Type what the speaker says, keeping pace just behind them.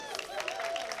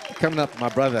Coming up, my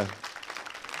brother.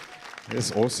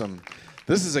 That's awesome.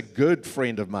 This is a good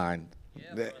friend of mine.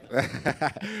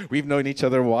 We've known each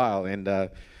other a while, and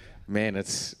man,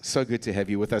 it's so good to have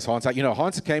you with us, Haans.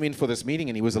 Haans came in for this meeting,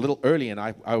 and he was a little early, and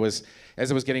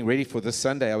as I was getting ready for this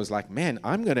Sunday, I was like, man,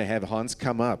 I'm going to have Haans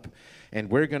come up, and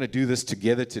we're going to do this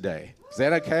together today. Is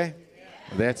that okay?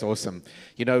 Yeah. That's awesome.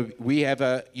 We have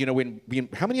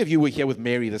how many of you were here with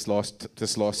Mary this last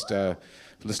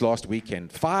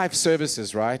weekend? 5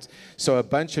 services, right? So a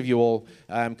bunch of you all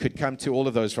could come to all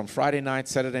of those from Friday night,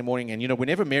 Saturday morning. And,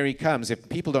 whenever Mary comes, if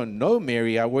people don't know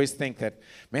Mary, I always think that,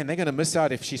 man, they're going to miss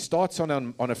out. If she starts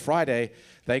on a Friday,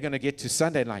 they're going to get to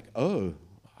Sunday and like, oh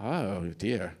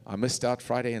dear, I missed out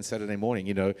Friday and Saturday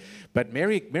morning, But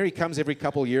Mary comes every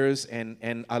couple years,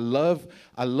 and I love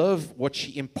what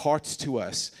she imparts to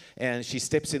us. And she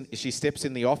steps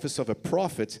in the office of a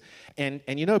prophet, and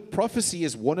prophecy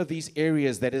is one of these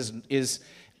areas that is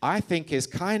I think is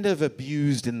kind of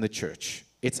abused in the church.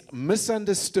 It's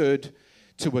misunderstood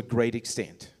to a great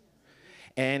extent.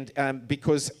 And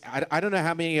because I don't know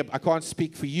how many, I can't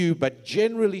speak for you, but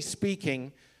generally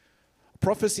speaking,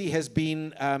 prophecy has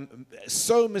been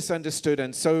so misunderstood,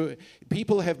 and so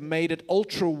people have made it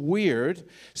ultra weird.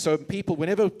 So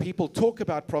whenever people talk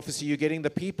about prophecy, you're getting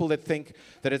the people that think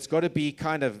that it's got to be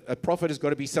a prophet has got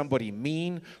to be somebody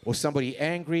mean or somebody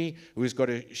angry who's got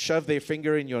to shove their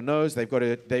finger in your nose. They've got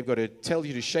to tell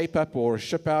you to shape up or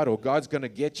ship out, or God's going to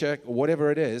get you, or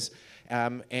whatever it is.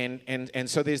 And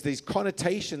so there's these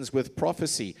connotations with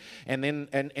prophecy,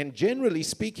 and generally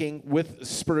speaking with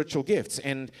spiritual gifts,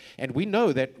 and we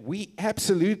know that we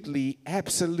absolutely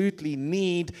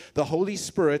need the Holy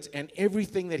Spirit and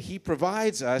everything that He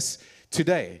provides us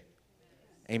today.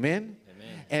 Amen.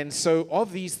 And so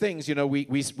of these things,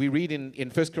 we read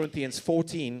in 1 Corinthians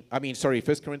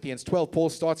 12, Paul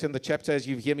starts in the chapter, as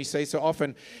you hear me say so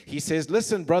often, he says,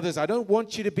 listen, brothers, I don't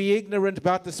want you to be ignorant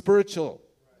about the spiritual.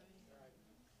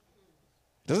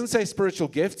 It doesn't say spiritual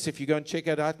gifts. If you go and check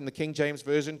it out in the King James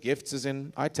Version, gifts is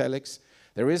in italics.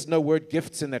 There is no word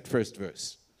gifts in that first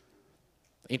verse.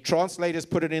 And translators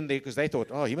put it in there because they thought,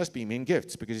 oh, he must be mean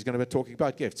gifts because he's going to be talking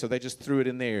about gifts. So they just threw it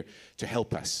in there to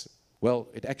help us. Well,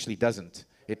 it actually doesn't.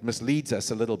 It misleads us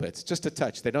a little bit. It's just a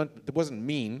touch. It wasn't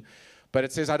mean. But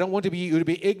it says, I don't want you to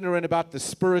be ignorant about the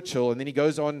spiritual. And then he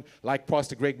goes on, like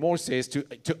Pastor Greg Moore says,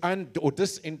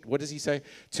 what does he say?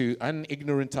 To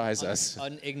unignorantize us.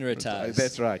 Unignorantize.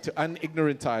 That's right, to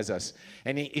unignorantize us.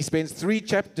 And he spends 3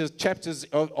 chapters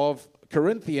of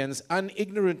Corinthians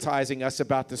unignorantizing us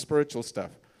about the spiritual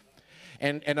stuff.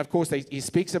 And of course, he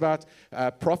speaks about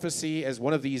prophecy as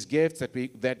one of these gifts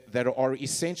that are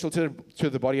essential to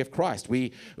the body of Christ.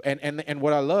 And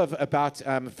what I love about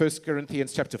 1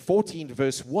 Corinthians chapter 14,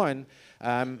 verse 1,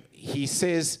 he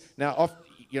says, now,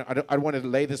 I don't want to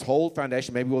lay this whole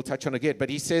foundation. Maybe we'll touch on it again.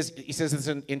 But he says this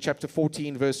in chapter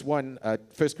 14, verse 1, 1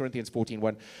 Corinthians 14,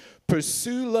 1.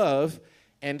 Pursue love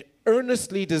and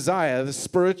earnestly desire the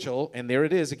spiritual. And there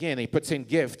it is again. He puts in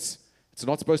gifts. It's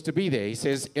not supposed to be there. He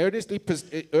says,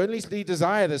 earnestly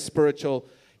desire the spiritual,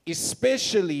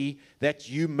 especially that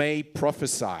you may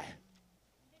prophesy.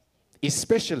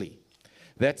 Especially.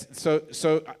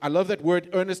 So I love that word,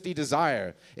 earnestly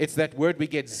desire. It's that word we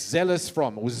get zealous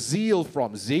from, or zeal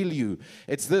from, zealou.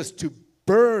 It's this, to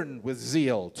burn with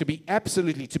zeal, to be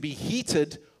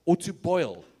heated or to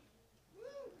boil.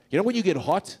 When you get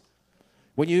hot,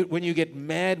 when you get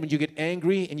mad, when you get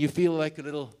angry, and you feel like a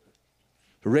little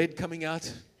red coming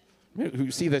out.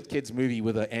 You see that kid's movie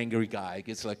with an angry guy. It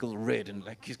gets like a little red and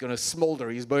like he's going to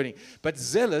smolder, he's burning. But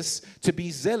to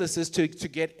be zealous is to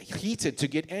get heated, to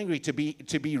get angry, to be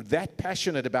that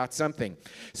passionate about something.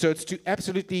 So it's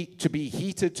to be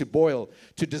heated, to boil,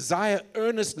 to desire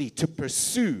earnestly, to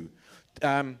pursue,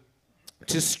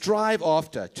 to strive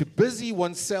after, to busy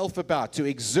oneself about, to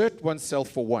exert oneself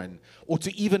for one, or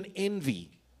to even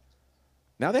envy.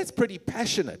 Now that's pretty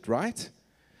passionate, right?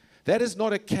 That is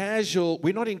not a casual,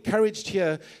 we're not encouraged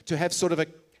here to have sort of a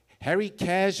Harry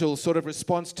casual sort of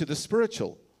response to the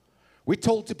spiritual. We're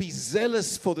told to be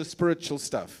zealous for the spiritual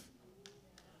stuff.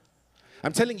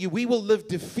 I'm telling you, we will live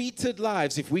defeated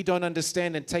lives if we don't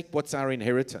understand and take what's our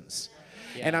inheritance.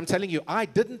 Yeah. And I'm telling you, I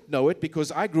didn't know it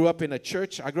because I grew up in a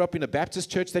Baptist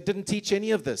church that didn't teach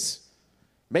any of this.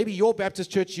 Maybe your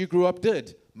Baptist church you grew up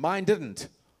did. Mine didn't.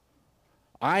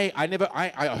 I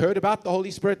heard about the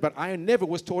Holy Spirit, but I never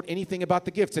was taught anything about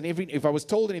the gifts. And if I was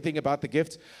told anything about the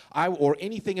gifts, or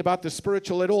anything about the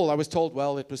spiritual at all, I was told,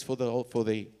 well, it was for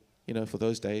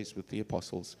those days with the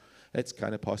apostles. It's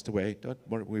kind of passed away.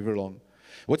 Don't move along.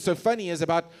 What's so funny is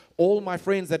about all my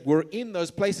friends that were in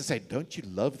those places say, don't you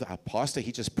love our pastor?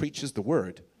 He just preaches the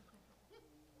word.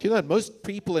 Do you know that most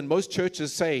people in most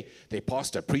churches say, their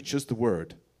pastor preaches the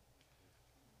word?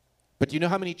 But you know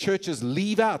how many churches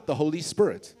leave out the Holy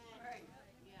Spirit?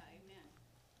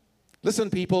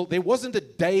 Listen, people, there wasn't a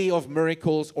day of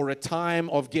miracles or a time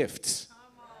of gifts.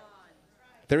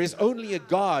 There is only a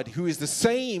God who is the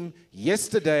same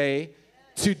yesterday,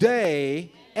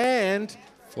 today, and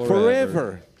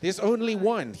forever. There's only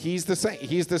one. He's the same.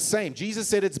 He's the same. Jesus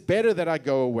said, it's better that I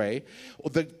go away.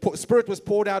 The Spirit was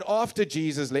poured out after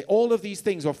Jesus. All of these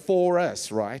things are for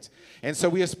us, right? And so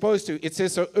we are supposed to, it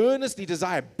says, so earnestly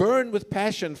desire, burn with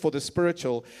passion for the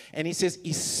spiritual. And he says,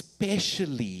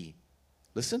 especially,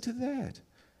 listen to that,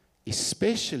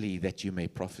 especially that you may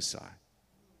prophesy.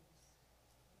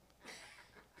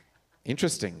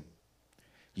 Interesting.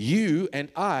 You and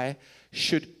I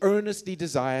should earnestly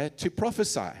desire to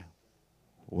prophesy.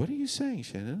 What are you saying,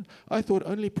 Shannon? I thought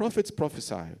only prophets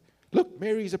prophesy. Look,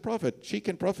 Mary's a prophet. She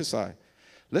can prophesy.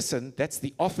 Listen, that's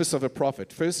the office of a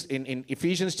prophet. First, in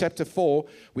Ephesians chapter 4,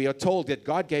 we are told that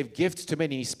God gave gifts to men.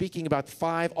 And he's speaking about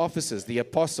 5 offices: the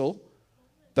apostle,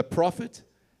 the prophet,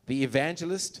 the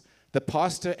evangelist, the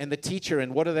pastor, and the teacher.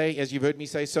 And what are they? As you've heard me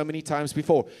say so many times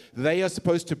before, they are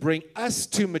supposed to bring us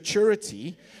to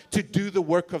maturity to do the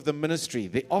work of the ministry.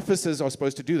 The officers are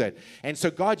supposed to do that. And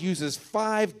so God uses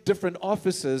 5 different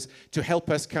officers to help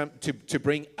us come to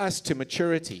bring us to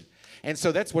maturity. And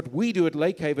so that's what we do at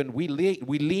Lake Haven. We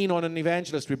lean on an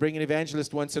evangelist. We bring an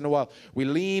evangelist once in a while. We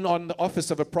lean on the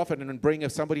office of a prophet and bring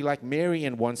somebody like Mary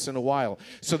in once in a while,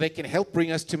 so they can help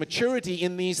bring us to maturity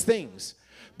in these things.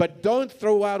 But don't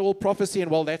throw out all prophecy and,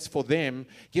 well, that's for them.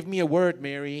 Give me a word,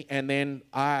 Mary, and then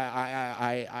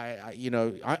that's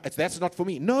not for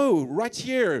me. No, right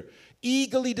here,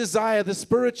 eagerly desire the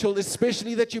spiritual,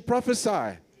 especially that you prophesy.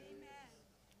 Amen.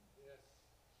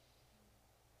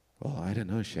 Well, I don't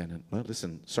know, Shannon. Well,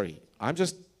 listen, sorry, I'm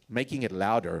just making it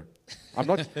louder. I'm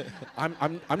not.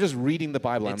 I'm just reading the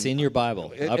Bible. It's in your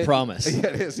Bible. I promise. Yeah,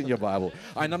 it is in your Bible,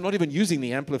 and I'm not even using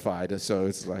the Amplified. So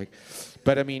it's like,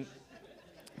 but I mean.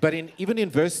 But even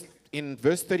in verse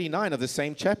 39 of the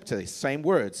same chapter, same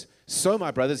words. So,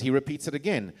 my brothers, he repeats it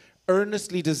again.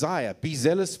 Earnestly desire, be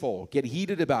zealous for, get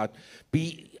heated about,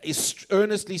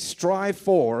 earnestly strive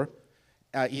for,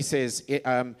 he says,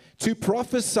 to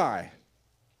prophesy,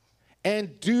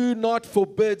 and do not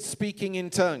forbid speaking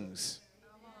in tongues.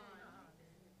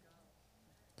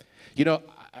 You know,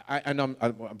 I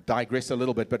digress a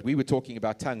little bit, but we were talking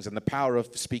about tongues and the power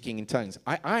of speaking in tongues.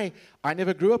 I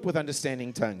never grew up with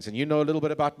understanding tongues. And you know a little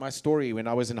bit about my story. When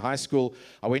I was in high school,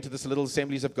 I went to this little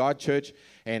Assemblies of God church,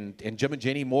 and Jim and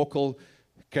Jenny Morkel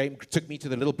took me to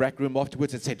the little back room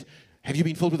afterwards and said, have you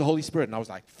been filled with the Holy Spirit? And I was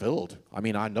like, filled? I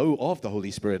mean, I know of the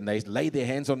Holy Spirit. And they laid their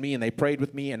hands on me and they prayed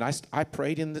with me, and I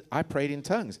prayed in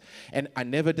tongues. And I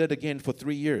never did again for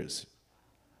 3 years.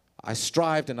 I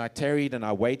strived and I tarried and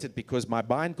I waited because my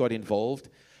mind got involved,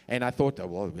 and I thought, oh,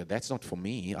 well, that's not for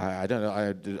me. I don't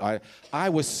know. I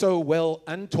was so well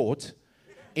untaught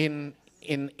in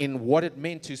what it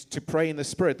meant to pray in the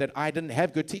Spirit that I didn't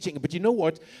have good teaching. But you know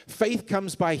what? Faith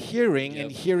comes by hearing,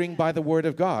 and hearing by the Word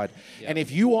of God. And if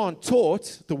you aren't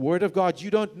taught the Word of God, you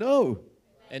don't know.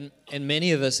 And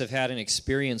many of us have had an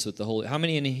experience with the Holy. How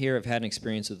many in here have had an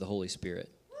experience with the Holy Spirit?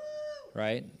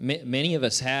 Right? Many of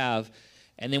us have.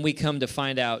 And then we come to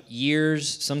find out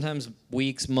years, sometimes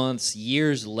weeks, months,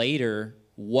 years later,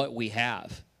 what we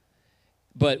have.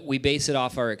 But we base it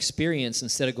off our experience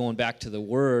instead of going back to the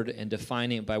Word and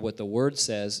defining it by what the Word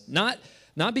says. Not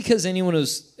because anyone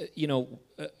was,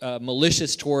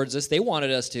 malicious towards us. They wanted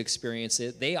us to experience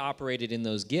it. They operated in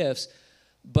those gifts.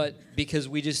 But because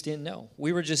we just didn't know.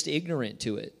 We were just ignorant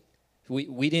to it.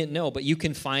 We didn't know, but you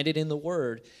can find it in the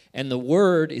Word, and the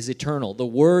Word is eternal. The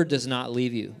Word does not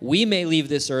leave you. We may leave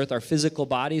this earth, our physical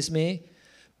bodies may,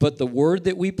 but the Word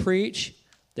that we preach,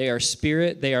 they are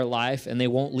spirit, they are life, and they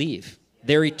won't leave.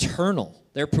 They're eternal.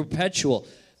 They're perpetual.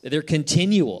 They're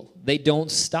continual. They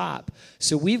don't stop.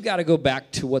 So we've got to go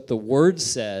back to what the Word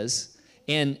says,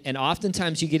 and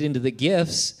oftentimes you get into the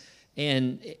gifts,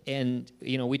 and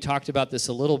we talked about this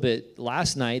a little bit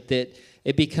last night, that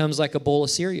it becomes like a bowl of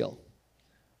cereal.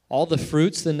 All the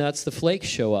fruits, the nuts, the flakes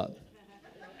show up.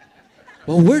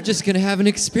 Well, we're just going to have an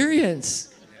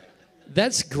experience.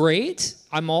 That's great.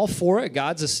 I'm all for it.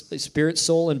 God's a spirit,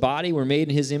 soul, and body. We're made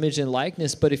in His image and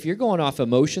likeness. But if you're going off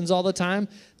emotions all the time,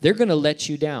 they're going to let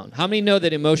you down. How many know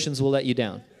that emotions will let you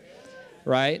down?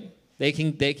 Right? They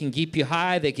can keep you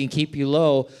high. They can keep you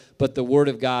low. But the Word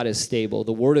of God is stable.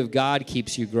 The Word of God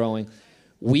keeps you growing.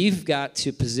 We've got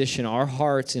to position our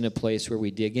hearts in a place where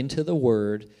we dig into the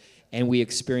Word and we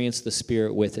experience the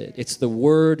Spirit with it. It's the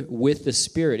Word with the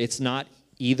Spirit. It's not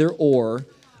either or,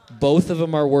 Both of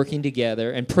them are working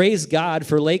together. And praise God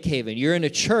for Lake Haven. You're in a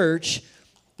church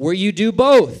where you do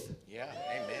both. Yeah,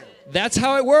 amen. That's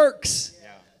how it works. Yeah.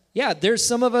 Yeah, there's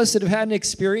some of us that have had an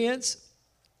experience,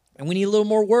 and we need a little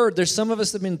more word. There's some of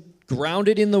us that have been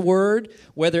grounded in the word,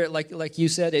 whether, like you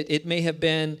said, it may have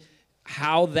been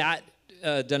how that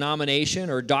denomination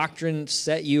or doctrine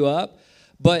set you up,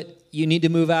 but you need to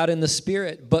move out in the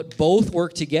Spirit. But both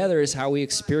work together is how we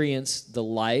experience the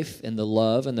life and the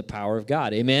love and the power of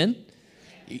God. Amen?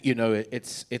 You know,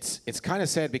 it's kind of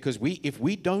sad because if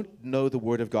we don't know the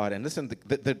Word of God, and listen,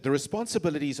 the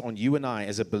responsibilities on you and I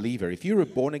as a believer, if you're a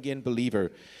born-again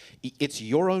believer, it's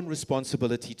your own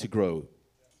responsibility to grow.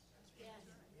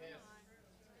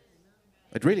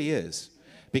 It really is.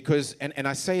 Because, and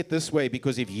I say it this way,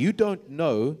 because if you don't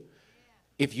know,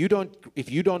 if you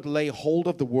don't lay hold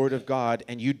of the Word of God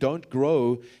and you don't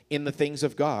grow in the things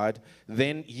of God,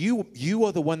 then you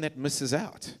are the one that misses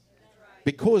out.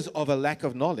 Because of a lack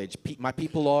of knowledge. My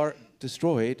people are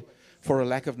destroyed for a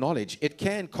lack of knowledge. It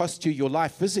can cost you your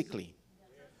life physically.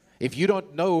 If you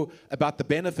don't know about the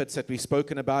benefits that we've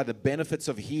spoken about, the benefits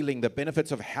of healing, the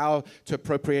benefits of how to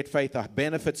appropriate faith, the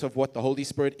benefits of what the Holy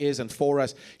Spirit is and for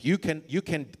us, you can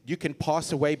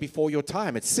pass away before your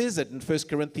time. It says it in 1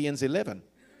 Corinthians 11.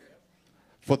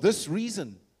 For this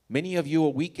reason, many of you are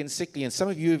weak and sickly, and some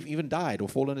of you have even died or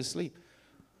fallen asleep.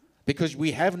 Because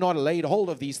we have not laid hold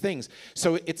of these things.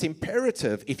 So it's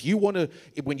imperative, if you want to,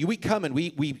 when we come and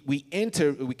we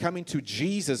enter, we come into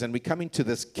Jesus and we come into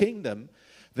this kingdom,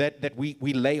 that we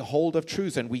lay hold of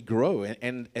truths and we grow,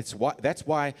 and that's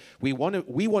why we want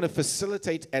to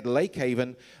facilitate at Lake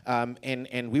Haven,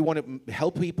 and we want to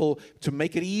help people to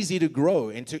make it easy to grow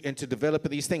and to develop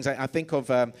these things. I think of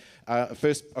 2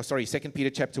 Peter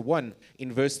chapter 1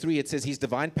 in verse 3. It says, His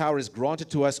divine power is granted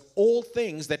to us all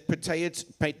things that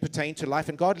pertain to life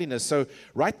and godliness. So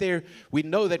right there, we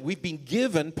know that we've been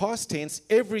given, past tense,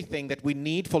 everything that we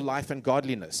need for life and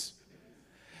godliness.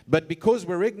 But because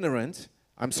we're ignorant,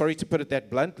 I'm sorry to put it that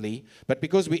bluntly, but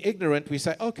because we're ignorant, we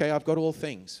say, okay, I've got all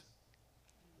things.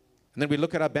 And then we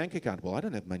look at our bank account. Well, I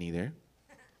don't have money there.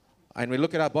 And we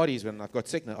look at our bodies when I've got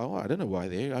sickness. Oh, I don't know why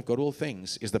there. I've got all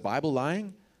things. Is the Bible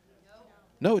lying?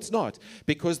 No, it's not.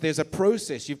 Because there's a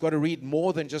process. You've got to read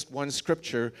more than just one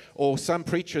scripture or some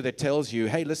preacher that tells you,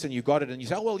 hey, listen, you got it. And you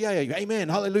say, oh, well, yeah, amen,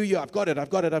 hallelujah, I've got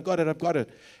it.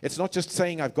 It's not just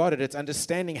saying I've got it. It's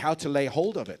understanding how to lay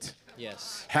hold of it.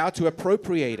 Yes. How to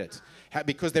appropriate it.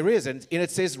 Because there is, and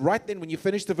it says right then when you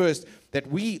finish the verse, that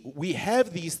we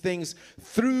have these things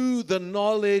through the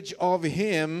knowledge of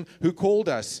Him who called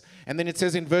us. And then it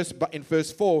says in verse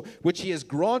 4, which He has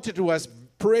granted to us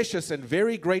precious and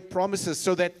very great promises,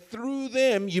 so that through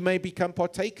them you may become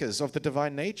partakers of the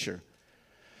divine nature.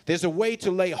 There's a way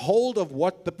to lay hold of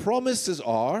what the promises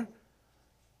are,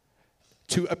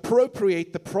 to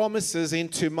appropriate the promises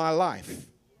into my life.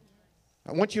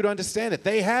 I want you to understand it.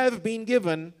 They have been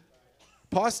given,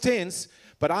 past tense,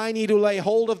 but I need to lay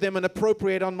hold of them and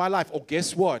appropriate on my life. Or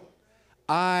guess what?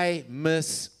 I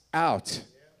miss out.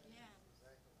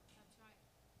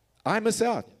 I miss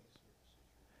out.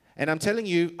 And I'm telling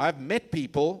you, I've met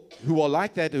people who are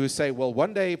like that, who say, well,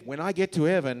 one day when I get to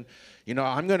heaven, you know,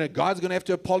 God's going to have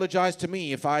to apologize to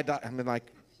me if I die. I'm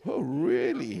like, oh,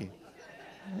 really?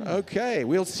 Okay,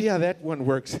 we'll see how that one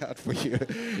works out for you,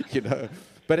 you know.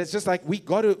 But it's just like we've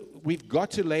got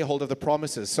to lay hold of the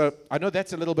promises. So I know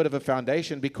that's a little bit of a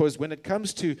foundation, because when it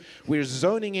comes to, we're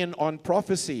zoning in on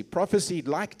prophecy. Prophecy,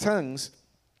 like tongues,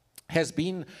 has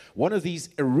been one of these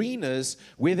arenas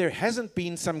where there hasn't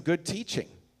been some good teaching.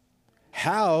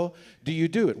 How do you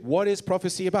do it? What is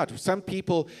prophecy about? Some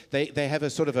people, they have a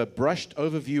sort of a brushed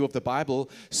overview of the Bible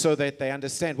so that they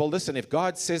understand, well, listen, if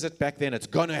God says it back then, it's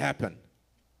going to happen.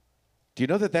 Do you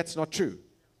know that that's not true?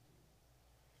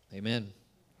 Amen.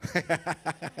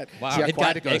 Wow, See how it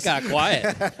quiet got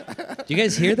quiet. Do you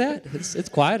guys hear that? It's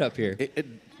quiet up here.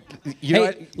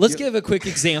 Let's give a quick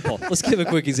example.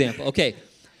 Okay.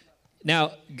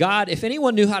 Now, God, if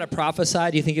anyone knew how to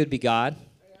prophesy, do you think it would be God?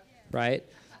 Right?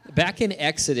 Back in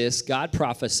Exodus, God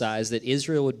prophesied that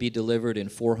Israel would be delivered in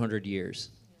 400 years.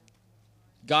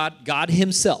 God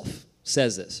Himself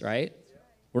says this, right?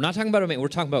 We're not talking about a man. We're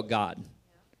talking about God.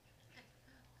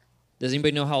 Does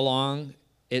anybody know how long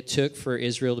it took for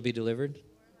Israel to be delivered?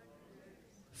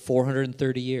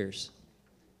 430 years.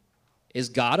 Is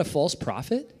God a false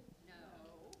prophet? No.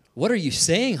 What are you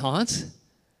saying, Haans?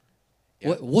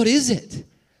 Yeah. What is it?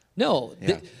 No.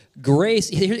 Yeah. Grace,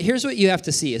 here's what you have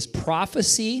to see, is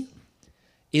prophecy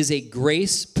is a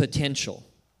grace potential.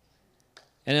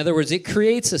 In other words, it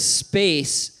creates a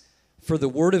space for the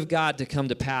Word of God to come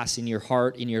to pass in your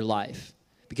heart, in your life.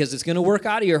 because it's going to work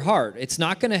out of your heart. It's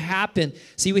not going to happen.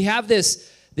 See, we have this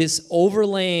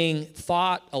overlaying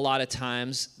thought a lot of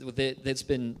times that's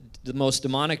been the most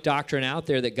demonic doctrine out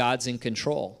there, that God's in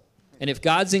control. And if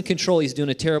God's in control, he's doing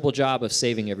a terrible job of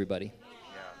saving everybody.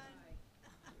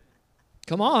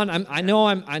 Come on, I know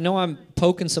I'm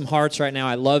poking some hearts right now.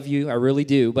 I love you, I really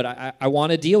do, but I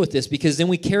want to deal with this, because then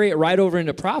we carry it right over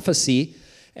into prophecy,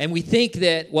 and we think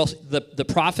that, well, the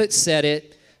prophet said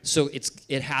it, so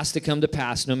it has to come to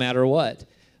pass no matter what.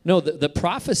 No, the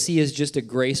prophecy is just a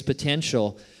grace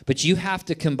potential, but you have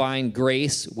to combine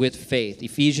grace with faith.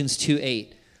 Ephesians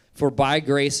 2:8, for by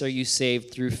grace are you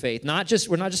saved through faith.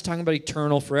 We're not just talking about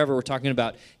eternal forever. We're talking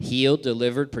about healed,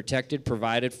 delivered, protected,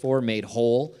 provided for, made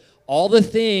whole. All the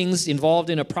things involved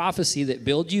in a prophecy that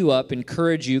build you up,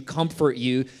 encourage you, comfort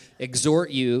you,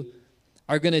 exhort you,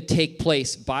 are going to take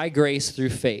place by grace through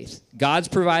faith. God's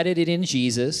provided it in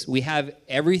Jesus. We have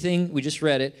everything, we just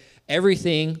read it,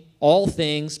 everything, all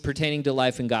things pertaining to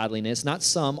life and godliness. Not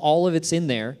some, all of it's in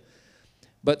there.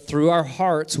 But through our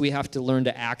hearts, we have to learn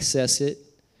to access it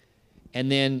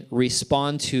and then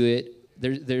respond to it.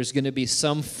 There's going to be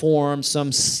some form,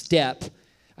 some step.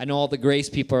 I know all the grace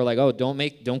people are like, oh, don't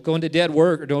go into dead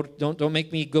work, or don't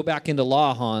make me go back into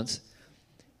law, Haans.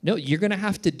 No, you're going to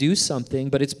have to do something,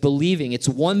 but it's believing. It's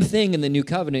one thing in the new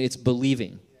covenant, it's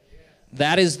believing.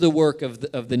 That is the work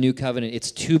of the new covenant.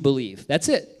 It's to believe. That's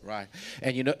it. Right.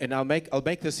 And I'll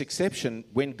make this exception.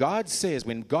 When God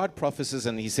prophesies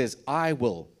and he says, I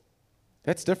will,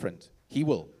 that's different. He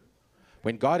will.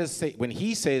 When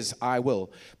he says, I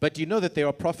will. But you know that there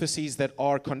are prophecies that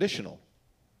are conditional.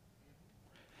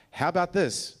 How about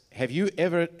this? Have you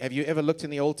ever looked in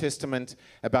the Old Testament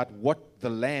about what the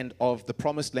land of the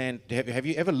promised land, have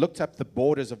you ever looked up the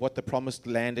borders of what the promised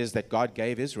land is that God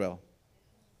gave Israel?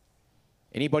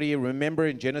 Anybody remember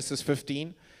in Genesis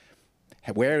 15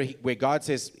 where God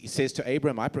says, he says to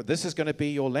Abram, this is going to be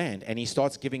your land, and he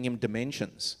starts giving him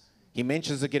dimensions. He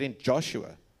mentions it in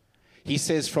Joshua. He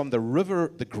says from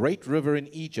the great river in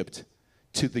Egypt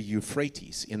to the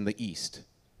Euphrates in the east.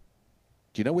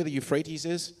 Do you know where the Euphrates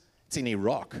is? It's in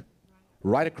Iraq,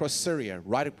 right across Syria,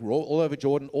 right all over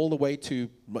Jordan, all the way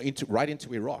right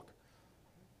into Iraq.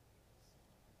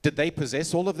 Did they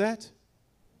possess all of that?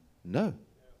 No,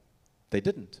 they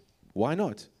didn't. Why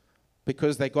not?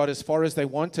 Because they got as far as they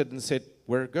wanted and said,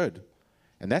 we're good.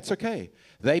 And that's okay.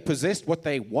 They possessed what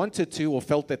they wanted to or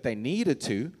felt that they needed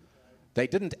to. They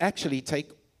didn't actually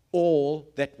take all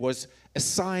that was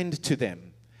assigned to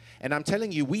them. And I'm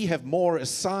telling you, we have more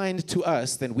assigned to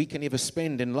us than we can ever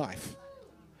spend in life.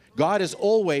 God is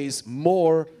always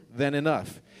more than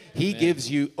enough. He gives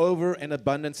you over an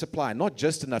abundant supply, not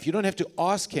just enough. You don't have to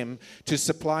ask him to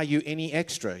supply you any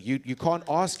extra. You can't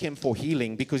ask him for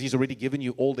healing because he's already given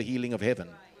you all the healing of heaven.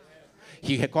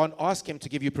 You can't ask him to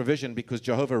give you provision because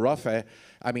Jehovah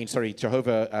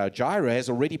Jireh has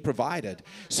already provided.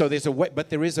 So there's a way,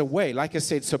 but there is a way. Like I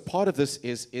said, so part of this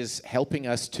is helping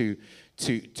us to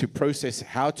process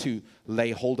how to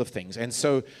lay hold of things. And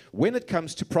so when it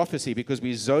comes to prophecy, because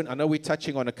I know we're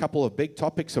touching on a couple of big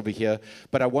topics over here,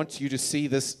 but I want you to see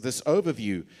this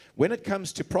overview. When it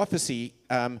comes to prophecy,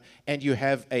 and you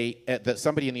have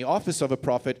somebody in the office of a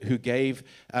prophet who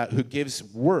gives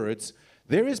words,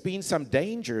 there has been some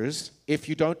dangers if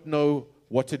you don't know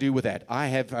what to do with that. I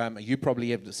have, you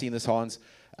probably have seen this, Haans.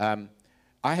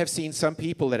 I have seen some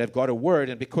people that have got a word,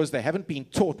 and because they haven't been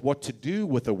taught what to do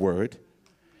with a word,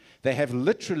 they have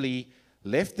literally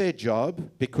left their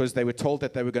job because they were told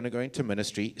that they were going to go into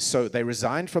ministry. So they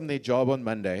resigned from their job on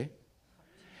Monday,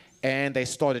 and they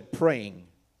started praying.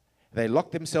 They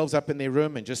locked themselves up in their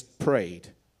room and just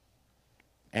prayed.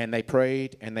 And they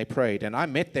prayed, and they prayed. And I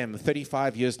met them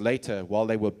 35 years later while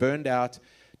they were burned out,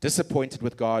 disappointed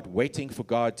with God, waiting for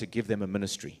God to give them a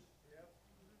ministry.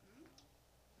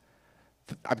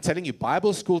 I'm telling you,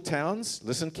 Bible school towns,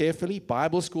 listen carefully,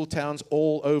 Bible school towns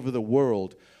all over the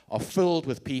world are filled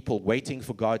with people waiting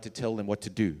for God to tell them what to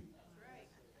do.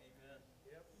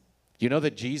 You know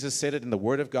that Jesus said it in the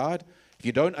Word of God? If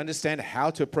you don't understand how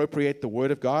to appropriate the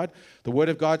Word of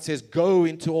God says, go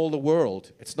into all the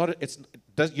world. You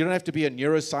don't have to be a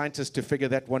neuroscientist to figure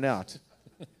that one out.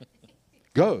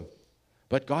 Go.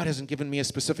 But God hasn't given me a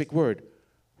specific word.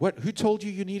 Who told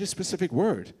you need a specific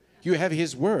word? You have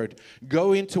His word.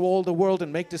 Go into all the world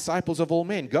and make disciples of all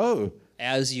men. Go.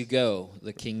 As you go,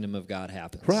 the kingdom of God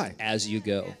happens. Right. As you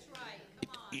go.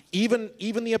 Even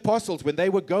the apostles, when they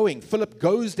were going, Philip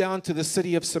goes down to the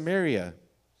city of Samaria.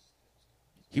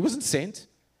 He wasn't sent.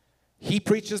 He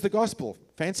preaches the gospel.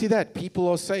 Fancy that. People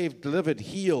are saved, delivered,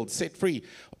 healed, set free.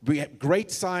 We have great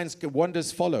signs,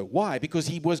 wonders follow. Why? Because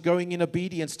he was going in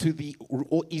obedience to the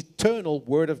eternal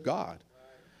word of God.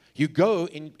 You go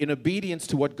in obedience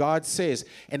to what God says.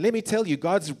 And let me tell you,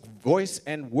 God's voice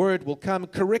and word will come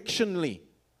correctionally.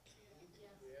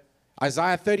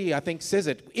 Isaiah 30, I think, says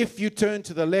it. If you turn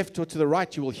to the left or to the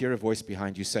right, you will hear a voice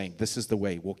behind you saying, this is the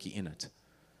way, walk ye in it.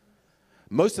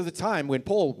 Most of the time when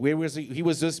Paul, where was he? He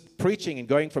was just preaching and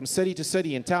going from city to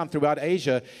city in town throughout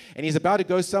Asia, and he's about to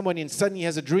go somewhere and suddenly he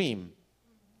has a dream.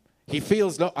 He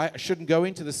feels, no, I shouldn't go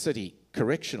into the city.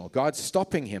 Correctional. God's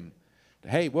stopping him.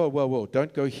 Hey, whoa,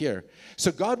 don't go here.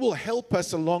 So God will help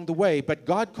us along the way, but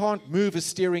God can't move a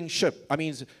steering ship. I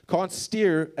mean, can't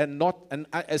steer and not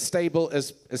as stable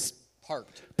as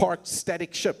parked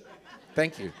static ship.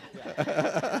 Thank you.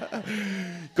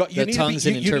 God, the tongues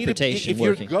and interpretation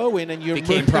working. If you're going and you're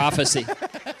became prophecy.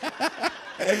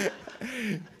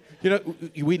 You know,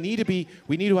 we need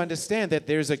to understand that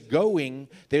there's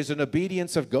an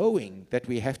obedience of going that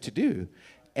we have to do,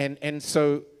 and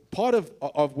so part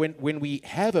of when we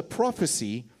have a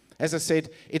prophecy, as I said,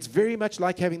 it's very much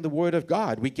like having the word of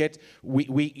God. We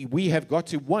have got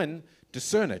to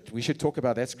discern it. We should talk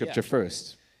about that scripture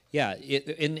first. Yeah,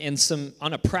 and some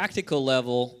on a practical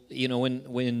level, you know,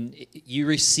 when you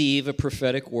receive a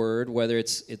prophetic word, whether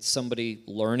it's somebody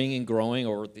learning and growing,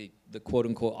 or the quote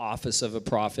unquote office of a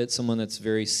prophet, someone that's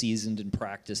very seasoned and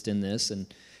practiced in this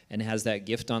and has that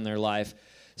gift on their life,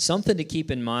 something to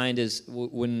keep in mind is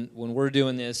when we're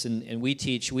doing this and we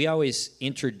teach, we always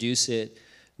introduce it,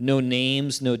 no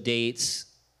names, no dates,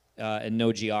 and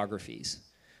no geographies.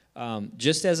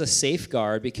 Just as a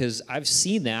safeguard, because I've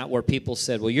seen that where people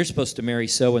said, well, you're supposed to marry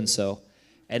so-and-so,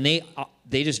 and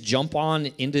they just jump on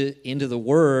into the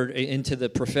word, into the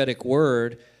prophetic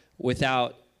word,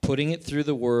 without putting it through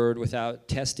the word, without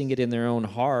testing it in their own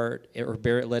heart, or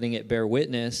letting it bear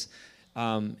witness,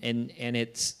 and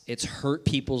it's hurt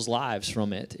people's lives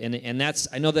from it. And that's,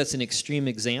 I know that's an extreme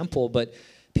example, but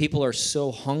people are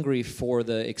so hungry for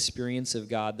the experience of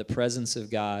God, the presence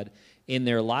of God in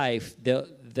their life,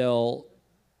 they'll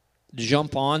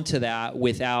jump onto that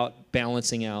without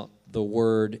balancing out the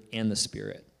Word and the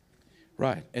Spirit.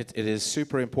 Right. It is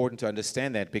super important to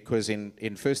understand that, because in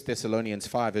 1 Thessalonians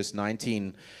 5, verse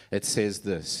 19, it says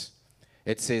this.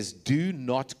 It says, do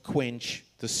not quench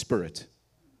the Spirit.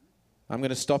 I'm going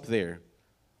to stop there.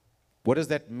 What does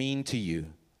that mean to you?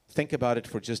 Think about it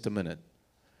for just a minute.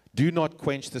 Do not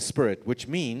quench the Spirit, which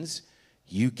means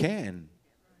you can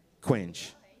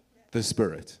quench the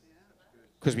Spirit.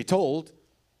 Because we're told,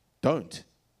 don't.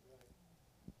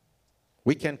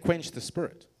 We can quench the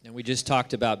Spirit. And we just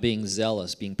talked about being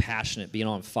zealous, being passionate, being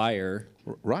on fire.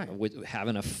 Right. With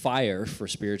having a fire for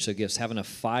spiritual gifts, having a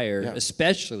fire,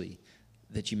 especially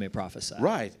that you may prophesy.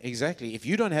 Right, exactly. If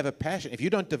you don't have a passion, if you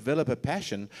don't develop a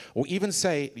passion, or even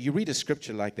say, you read a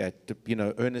scripture like that,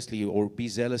 earnestly, or be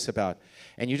zealous about,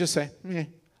 and you just say,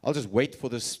 I'll just wait for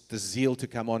the zeal to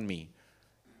come on me.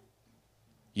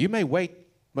 You may wait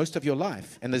most of your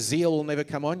life, and the zeal will never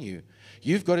come on you.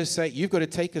 You've got to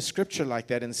take a scripture like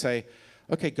that and say,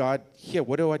 okay, God, here,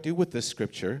 what do I do with this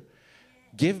scripture?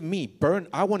 Give me,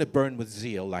 I want to burn with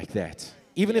zeal like that.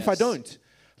 Even if I don't.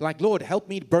 Like, Lord, help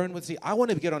me burn with zeal. I want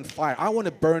to get on fire. I want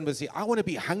to burn with zeal. I want to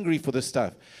be hungry for this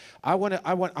stuff. I want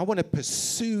to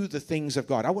pursue the things of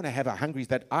God. I want to have a hungry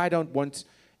that I don't want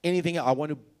anything else. I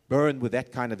want to burn with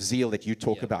that kind of zeal that you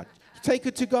talk about. Take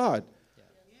it to God.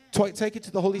 Take it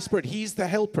to the Holy Spirit. He's the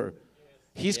helper.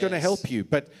 He's going to help you.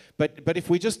 But if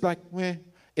we just like,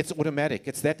 it's automatic.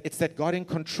 It's that God in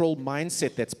control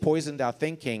mindset that's poisoned our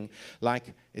thinking.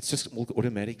 Like, it's just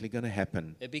automatically going to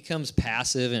happen. It becomes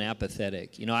passive and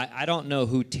apathetic. You know, I don't know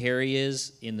who Terry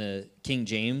is in the King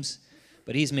James,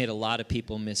 but he's made a lot of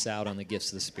people miss out on the gifts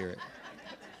of the Spirit.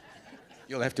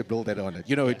 You'll have to build that on it.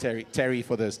 You know who Terry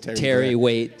for this. Terry,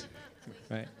 wait.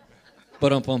 Right.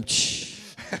 Ba-dum-bum.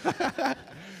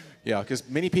 Yeah, because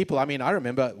many people, I mean, I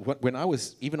remember when I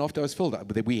was, even after I was filled,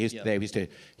 we used to,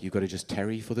 you've got to just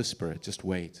tarry for the Spirit, just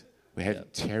wait. We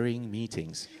had tarrying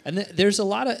meetings. And there's a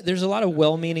lot of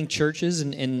well-meaning churches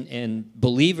and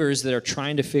believers that are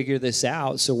trying to figure this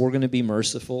out, so we're going to be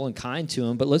merciful and kind to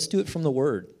them, but let's do it from the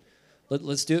Word.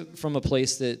 Let's do it from a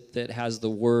place that has the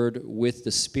Word with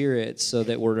the Spirit, so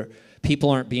that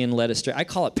people aren't being led astray. I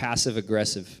call it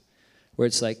passive-aggressive, where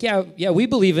it's like, yeah, we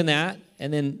believe in that.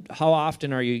 And then how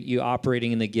often are you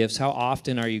operating in the gifts? How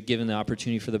often are you given the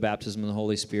opportunity for the baptism of the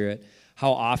Holy Spirit?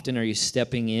 How often are you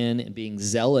stepping in and being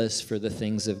zealous for the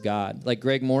things of God? Like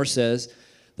Greg Moore says,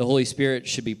 the Holy Spirit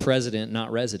should be president,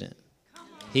 not resident.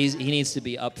 He needs to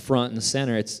be up front and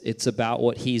center. It's about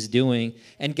what he's doing.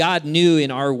 And God knew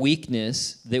in our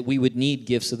weakness that we would need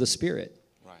gifts of the Spirit.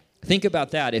 Right. Think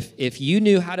about that. If you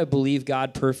knew how to believe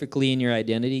God perfectly in your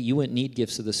identity, you wouldn't need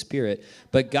gifts of the Spirit.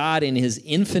 But God, in his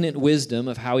infinite wisdom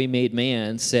of how he made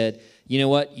man, said, you know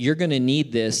what? You're going to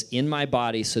need this in my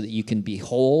body so that you can be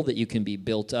whole, that you can be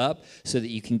built up, so that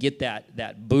you can get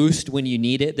that boost when you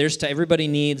need it. Everybody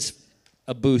needs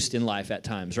a boost in life at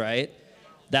times, right?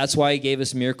 That's why he gave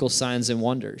us miracles, signs, and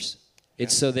wonders.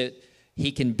 It's so that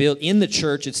he can build. In the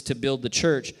church, it's to build the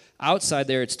church. Outside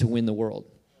there, it's to win the world.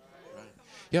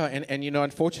 Yeah, and you know,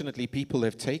 unfortunately, people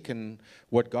have taken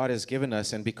what God has given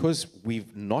us, and because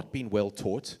we've not been well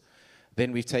taught,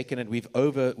 then we've taken it,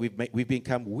 we've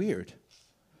become weird.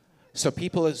 So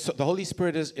the Holy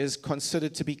Spirit is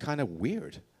considered to be kind of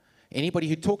weird. Anybody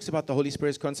who talks about the Holy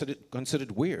Spirit is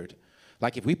considered weird.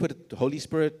 Like if we put the Holy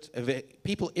Spirit,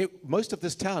 most of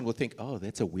this town will think, oh,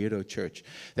 that's a weirdo church.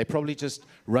 They probably just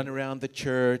run around the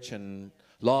church and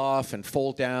laugh and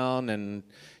fall down and,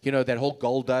 you know, that whole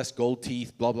gold dust, gold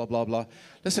teeth, blah, blah, blah, blah.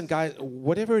 Listen, guys,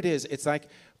 whatever it is, it's like,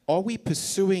 are we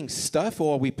pursuing stuff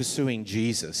or are we pursuing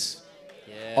Jesus?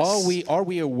 Yes. Are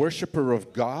we a worshiper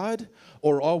of God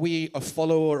or are we a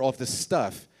follower of the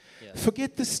stuff?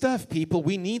 Forget the stuff, people.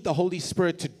 We need the Holy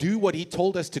Spirit to do what he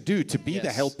told us to do, to be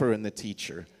the helper and the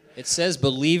teacher. It says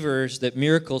believers, that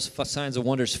miracles, signs, and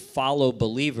wonders follow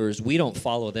believers. We don't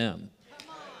follow them.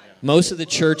 Most of the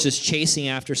church is chasing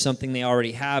after something they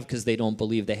already have because they don't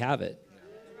believe they have it.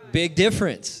 Big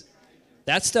difference.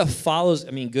 That stuff follows,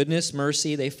 goodness,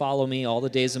 mercy, they follow me all the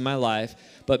days of my life.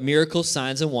 But miracles,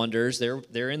 signs, and wonders,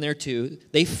 they're in there too.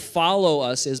 They follow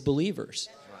us as believers.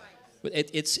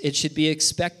 It should be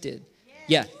expected.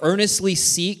 Yeah, earnestly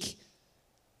seek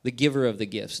the giver of the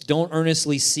gifts. Don't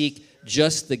earnestly seek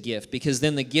just the gift, because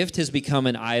then the gift has become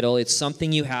an idol. It's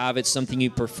something you have. It's something you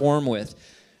perform with.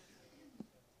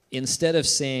 Instead of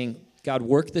saying, God,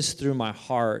 work this through my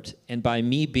heart, and by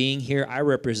me being here, I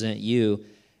represent you.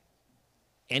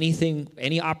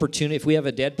 Any opportunity, if we have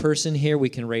a dead person here, we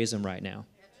can raise them right now.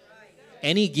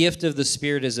 Any gift of the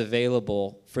Spirit is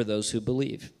available for those who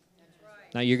believe.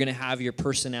 Now, you're going to have your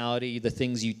personality, the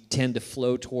things you tend to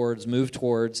flow towards, move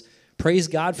towards. Praise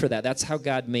God for that. That's how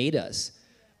God made us.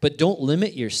 But don't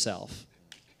limit yourself.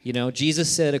 You know,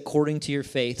 Jesus said, according to your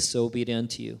faith, so be it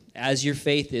unto you. As your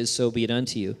faith is, so be it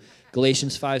unto you.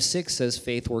 Galatians 5:6 says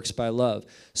faith works by love.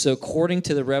 So according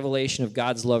to the revelation of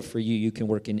God's love for you, you can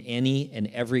work in any and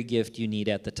every gift you need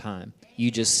at the time.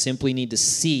 You just simply need to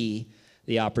see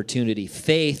the opportunity.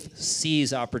 Faith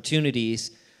sees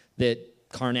opportunities that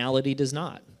carnality does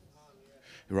not.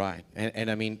 Right. And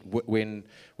I mean, when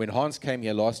Haans came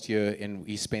here last year and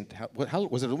he spent, how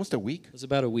was it, almost a week? It was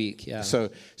about a week, yeah. So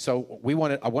I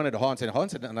wanted Haans, and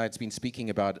Haans and I had been speaking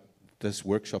about this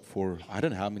workshop for I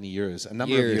don't know how many years, a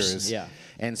number of years. Yeah.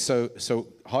 And so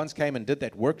Haans came and did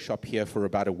that workshop here for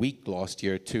about a week last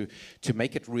year to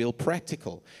make it real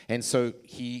practical. And so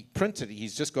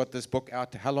he's just got this book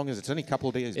out. How long is it? It's only a couple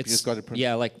of days. It's, you just got it printed.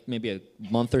 Yeah, like maybe a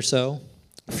month or so.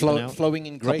 Flowing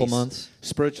in Grace. Couple months.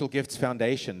 Spiritual Gifts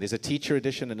Foundation. There's a teacher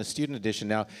edition and a student edition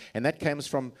now, and that comes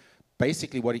from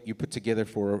basically what you put together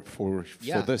for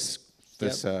this.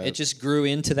 It just grew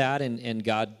into that, and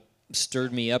God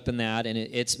stirred me up in that, and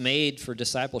it's made for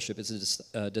discipleship. It's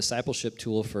a discipleship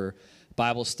tool for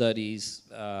Bible studies,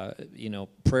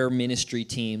 prayer ministry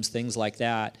teams, things like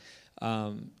that,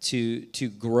 to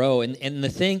grow. And the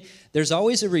thing, there's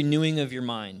always a renewing of your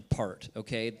mind part,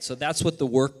 okay? So that's what the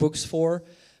workbook's for,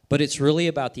 but it's really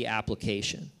about the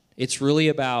application. It's really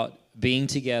about being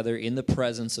together in the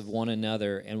presence of one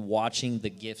another and watching the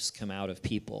gifts come out of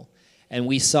people. And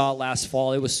we saw it last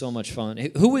fall. It was so much fun.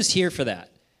 Who was here for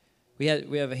that? We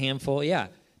have a handful. Yeah.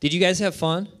 Did you guys have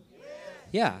fun?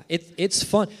 Yeah. It's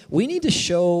fun. We need to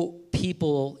show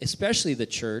people, especially the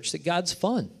church, that God's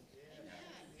fun.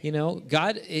 You know,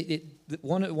 God.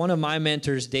 One of my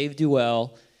mentors, Dave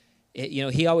Duell,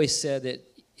 he always said that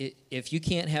if you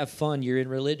can't have fun, you're in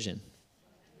religion,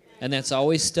 and that's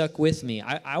always stuck with me.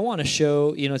 I want to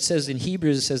show. It says in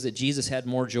Hebrews, it says that Jesus had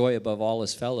more joy above all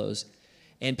his fellows,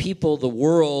 and people, the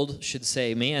world, should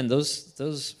say, man,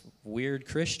 those weird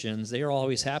Christians, they are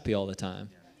always happy all the time.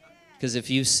 Because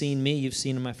if you've seen me, you've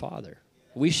seen my Father.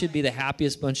 We should be the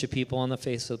happiest bunch of people on the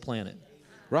face of the planet.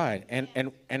 Right.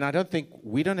 And I don't think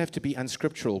we don't have to be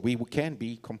unscriptural. We can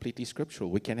be completely scriptural.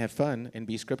 We can have fun and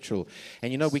be scriptural.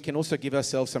 And we can also give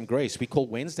ourselves some grace. We call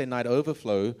Wednesday night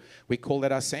overflow, we call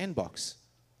that our sandbox.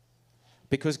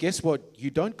 Because guess what? You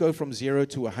don't go from 0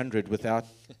 to 100 without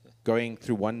going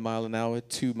through 1 mile an hour,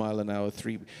 2 mile an hour,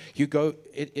 3. You go,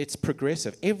 it's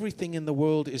progressive. Everything in the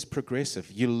world is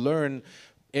progressive. You learn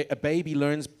A baby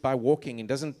learns by walking and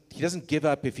he doesn't give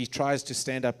up if he tries to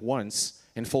stand up once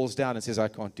and falls down and says, I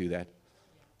can't do that.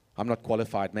 I'm not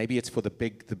qualified. Maybe it's for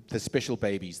the special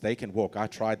babies. They can walk. I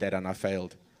tried that and I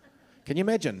failed. Can you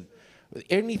imagine?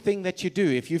 Anything that you do,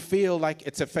 if you feel like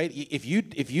it's a failure, if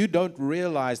you don't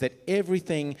realize that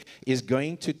everything is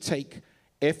going to take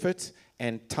effort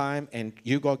and time, and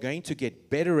you are going to get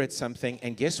better at something,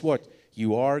 and guess what?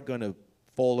 You are going to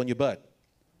fall on your butt.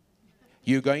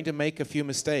 You're going to make a few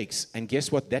mistakes, and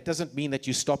guess what? That doesn't mean that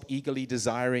you stop eagerly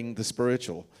desiring the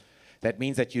spiritual. That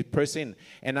means that you press in,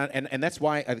 and that's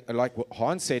why, like what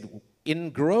Haans said,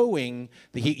 in growing,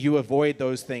 you avoid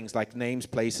those things like names,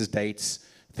 places, dates,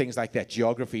 things like that,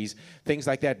 geographies, things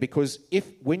like that. Because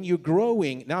when you're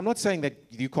growing, now I'm not saying that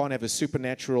you can't have a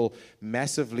supernatural,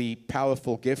 massively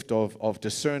powerful gift of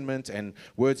discernment and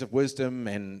words of wisdom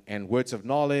and words of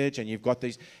knowledge, and you've got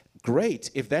these. Great.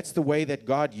 If that's the way that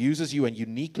God uses you and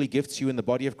uniquely gifts you in the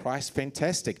body of Christ,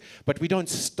 fantastic. But we don't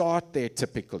start there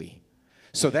typically.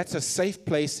 So that's a safe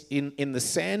place in the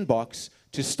sandbox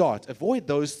to start. Avoid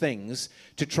those things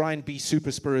to try and be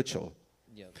super spiritual.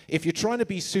 If you're trying to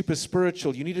be super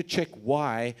spiritual, you need to check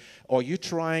why. Are you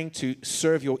trying to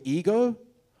serve your ego,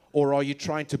 or are you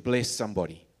trying to bless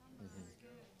somebody?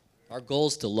 Our goal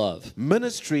is to love.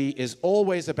 Ministry is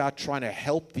always about trying to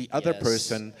help the other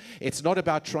person. It's not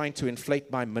about trying to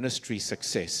inflate my ministry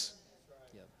success.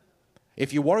 Yep.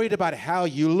 If you're worried about how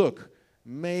you look,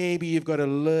 maybe you've got a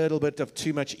little bit of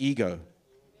too much ego.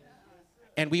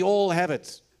 And we all have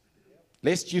it.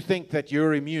 Lest you think that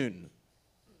you're immune.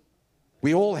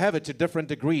 We all have it to different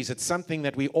degrees. It's something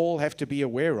that we all have to be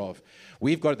aware of.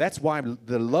 That's why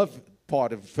the love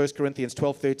part of 1 Corinthians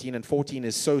 12, 13, and 14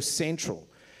 is so central.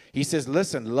 He says,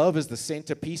 listen, love is the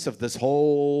centerpiece of this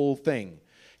whole thing.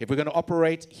 If we're going to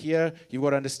operate here, you've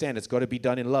got to understand it's got to be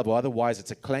done in love, or otherwise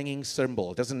it's a clanging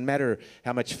cymbal. It doesn't matter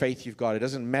how much faith you've got. It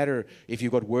doesn't matter if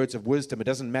you've got words of wisdom. It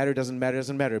doesn't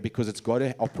matter, because it's got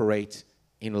to operate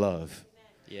in love.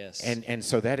 Yes. And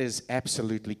so that is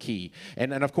absolutely key.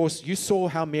 And of course, you saw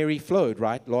how Mary flowed,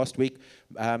 right? Last week,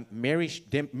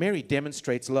 Mary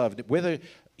demonstrates love. Whether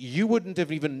you wouldn't have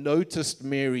even noticed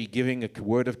Mary giving a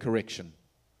word of correction.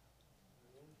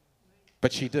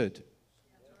 But she did.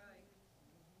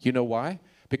 You know why?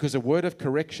 Because a word of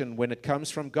correction, when it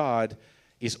comes from God,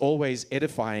 is always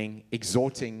edifying,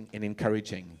 exhorting, and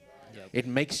encouraging. Yep. It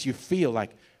makes you feel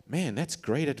like, man, that's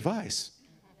great advice.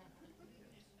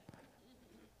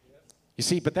 You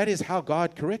see, but that is how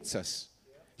God corrects us.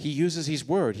 He uses His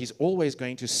word. He's always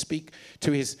going to speak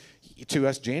to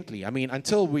us gently. I mean,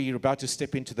 until we're about to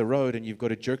step into the road and you've got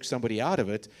to jerk somebody out of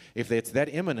it, if it's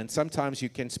that imminent, sometimes you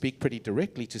can speak pretty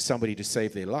directly to somebody to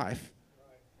save their life,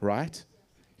 right?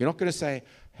 You're not going to say,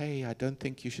 hey, I don't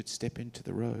think you should step into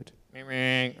the road.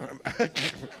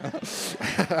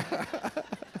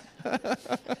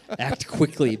 Act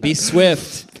quickly. Be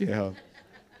swift. Yeah.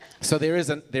 So there is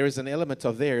an element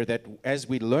of there that as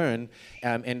we learn,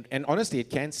 and honestly, it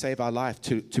can save our life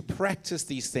to practice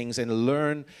these things and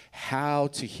learn how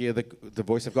to hear the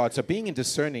voice of God. So being in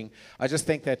discerning, I just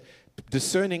think that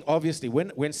discerning, obviously,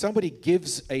 when somebody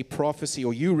gives a prophecy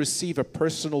or you receive a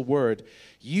personal word,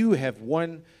 you have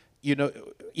one,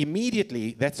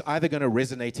 immediately that's either going to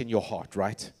resonate in your heart,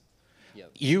 right?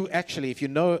 Yep. You actually, if you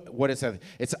know what it's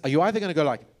you're either going to go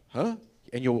like, huh?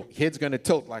 And your head's going to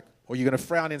tilt like, or you're going to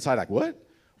frown inside like, what?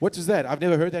 What is that? I've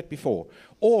never heard that before.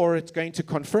 Or it's going to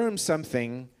confirm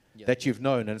something that you've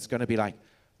known, and it's going to be like,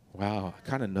 wow, I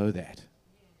kind of know that.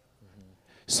 Mm-hmm.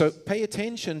 So pay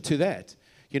attention to that.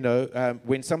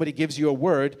 When somebody gives you a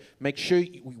word, make sure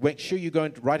you go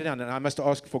and write it down. And I must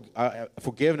ask for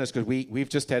forgiveness because we've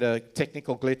just had a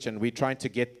technical glitch, and we're trying to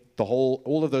get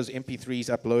all of those MP3s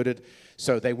uploaded.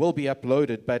 So they will be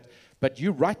uploaded, but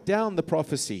you write down the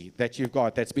prophecy that you've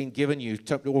got that's been given you,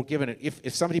 or given it.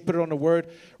 If somebody put it on a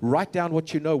word, write down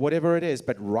what you know, whatever it is,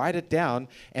 but write it down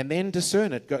and then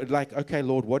discern it. Go, like, okay,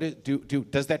 Lord,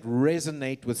 does that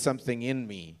resonate with something in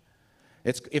me?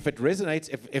 If it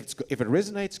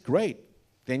resonates, great.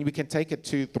 Then we can take it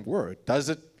to the word. Does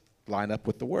it line up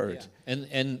with the word? Yeah.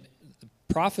 And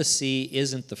prophecy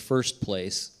isn't the first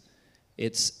place.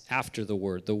 It's after the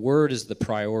word. The word is the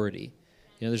priority.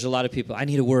 There's a lot of people, I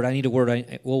need a word.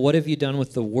 Well, what have you done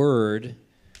with the word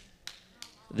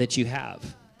that you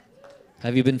have?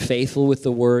 Have you been faithful with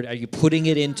the word? Are you putting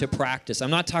it into practice?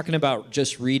 I'm not talking about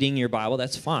just reading your Bible.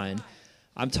 That's fine.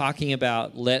 I'm talking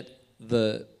about let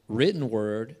the written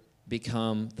word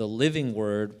become the living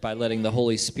word by letting the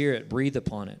Holy Spirit breathe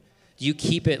upon it. Do you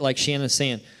keep it, like Shannon's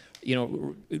saying,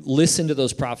 listen to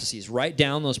those prophecies. Write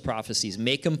down those prophecies.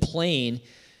 Make them plain.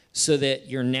 so that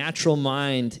your natural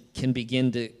mind can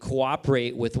begin to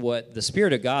cooperate with what the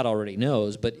Spirit of God already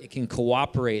knows, but it can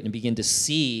cooperate and begin to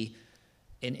see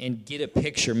and get a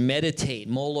picture, meditate,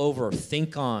 mull over,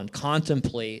 think on,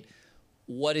 contemplate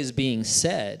what is being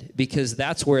said, because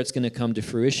that's where it's going to come to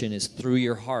fruition, is through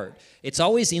your heart. It's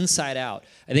always inside out.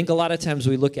 I think a lot of times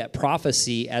we look at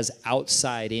prophecy as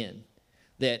outside in,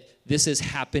 that this is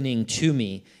happening to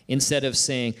me, instead of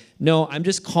saying, no, I'm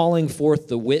just calling forth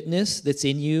the witness that's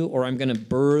in you, or I'm going to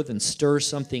birth and stir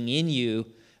something in you.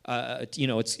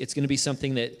 It's going to be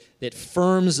something that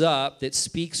firms up, that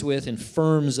speaks with and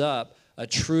firms up a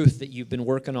truth that you've been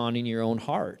working on in your own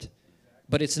heart.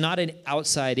 But it's not an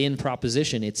outside-in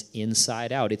proposition. It's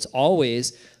inside out. It's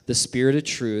always the Spirit of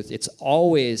truth. It's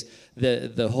always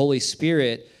the Holy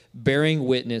Spirit bearing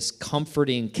witness,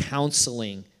 comforting,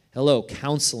 counseling. Hello,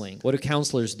 counseling. What do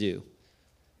counselors do?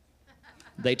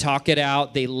 They talk it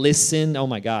out. They listen. Oh,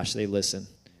 my gosh, they listen.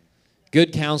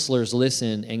 Good counselors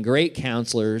listen, and great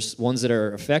counselors, ones that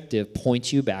are effective,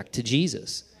 point you back to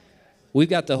Jesus. We've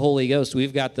got the Holy Ghost.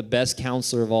 We've got the best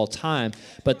counselor of all time.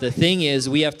 But the thing is,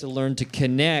 we have to learn to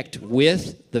connect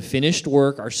with the finished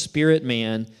work, our spirit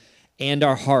man, and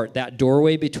our heart. That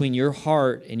doorway between your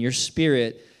heart and your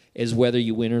spirit is whether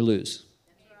you win or lose.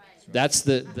 That's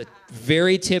the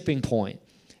very tipping point.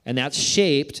 And that's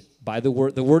shaped by the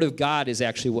Word. The Word of God is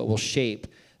actually what will shape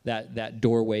that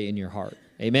doorway in your heart.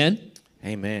 Amen?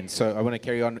 Amen. So I want to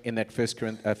carry on in that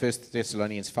First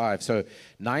Thessalonians 5. So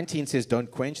 19 says,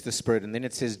 don't quench the Spirit. And then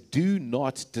it says, do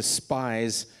not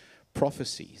despise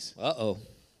prophecies. Uh-oh.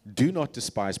 Do not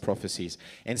despise prophecies.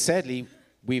 And sadly,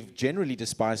 we've generally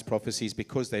despised prophecies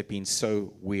because they've been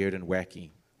so weird and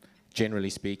wacky, generally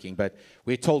speaking. But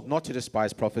we're told not to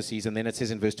despise prophecies. And then it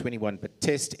says in verse 21, but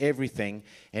test everything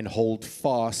and hold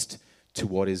fast to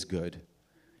what is good.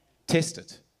 Test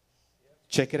it.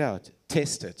 Check it out.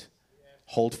 Test it.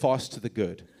 Hold fast to the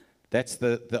good. That's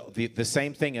the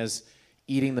same thing as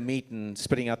eating the meat and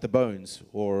spitting out the bones,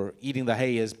 or eating the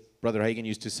hay, as Brother Hagen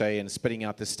used to say, and spitting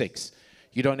out the sticks.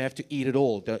 You don't have to eat it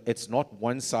all. It's not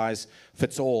one size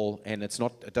fits all, and it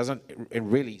doesn't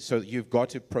really. So you've got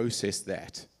to process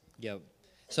that. Yeah.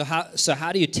 So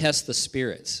how do you test the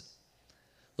spirits?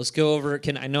 Let's go over.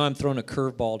 I know I'm throwing a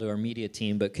curveball to our media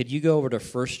team, but could you go over to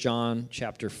 1 John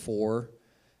chapter 4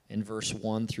 and verse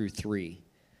 1 through 3?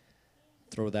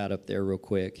 Throw that up there real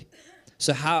quick.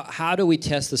 So how do we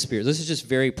test the spirits? This is just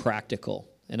very practical,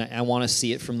 and I want to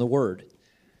see it from the Word.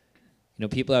 You know,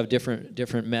 people have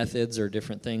different methods or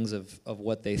different things of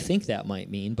what they think that might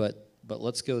mean, but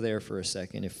let's go there for a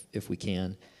second if we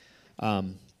can.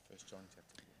 1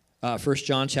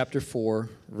 John chapter 4,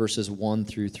 verses 1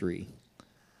 through 3.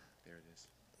 There it is.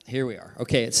 Here we are.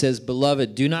 Okay, it says,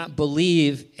 Beloved, do not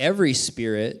believe every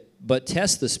spirit, but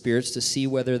test the spirits to see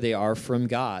whether they are from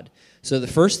God. So the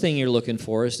first thing you're looking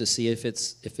for is to see if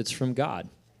it's from God.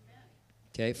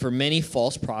 Okay, for many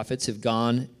false prophets have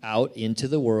gone out into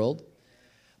the world.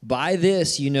 By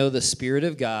this you know the Spirit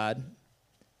of God.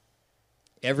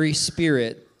 Every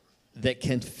spirit that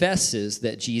confesses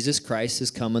that Jesus Christ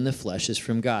has come in the flesh is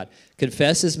from God.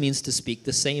 Confesses means to speak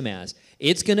the same as.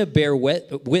 It's going to bear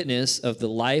witness of the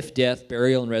life, death,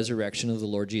 burial, and resurrection of the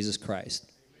Lord Jesus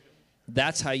Christ.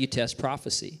 That's how you test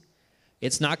prophecy.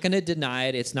 It's not going to deny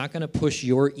it. It's not going to push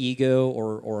your ego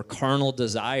or carnal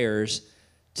desires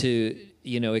to,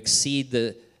 exceed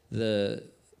the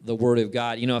Word of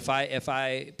God. You know, if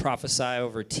I prophesy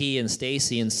over T and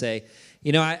Stacy and say,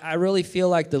 I really feel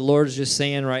like the Lord's just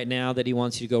saying right now that He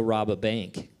wants you to go rob a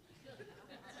bank.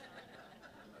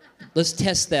 Let's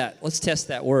test that. Let's test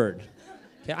that word.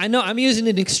 Okay, I know I'm using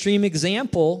an extreme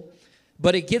example,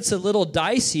 but it gets a little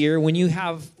dicier when you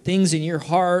have things in your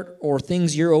heart or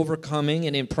things you're overcoming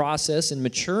and in process and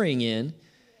maturing in,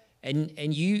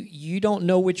 and you don't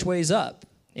know which way's up.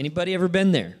 Anybody ever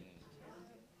been there?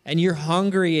 And you're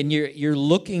hungry and you're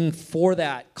looking for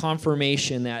that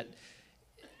confirmation, that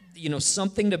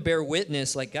something to bear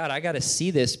witness, like, God, I got to see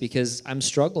this because I'm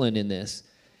struggling in this.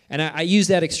 And I use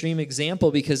that extreme example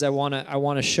because I want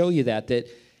to show you that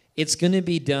it's going to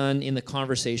be done in the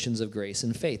conversations of grace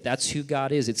and faith. That's who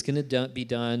God is. It's going to be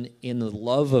done in the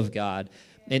love of God.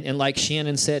 And like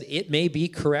Shannon said, it may be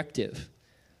corrective.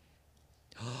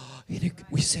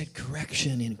 We said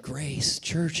correction in grace,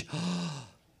 church.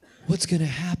 What's going to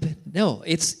happen? No,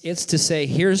 it's to say,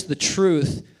 here's the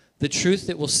truth. The truth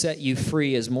that will set you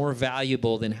free is more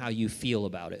valuable than how you feel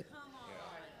about it.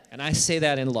 And I say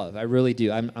that in love. I really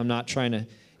do. I'm not trying to,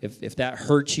 if that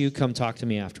hurts you, come talk to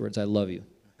me afterwards. I love you.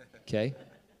 Okay?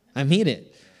 I mean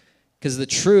it. Because the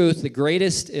truth, the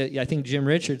greatest, I think Jim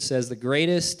Richards says, the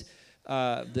greatest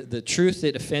the truth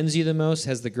that offends you the most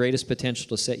has the greatest potential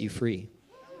to set you free.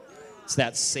 It's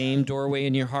that same doorway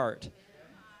in your heart.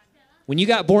 When you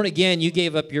got born again, you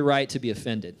gave up your right to be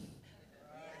offended.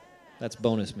 That's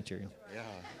bonus material. Yeah.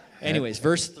 Anyways,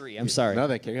 verse 3. I'm sorry. No,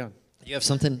 carry on. You have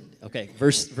something? Okay,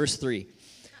 verse 3.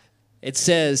 It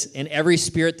says, and every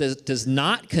spirit that does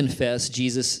not confess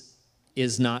Jesus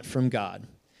is not from God.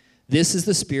 This is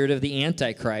the spirit of the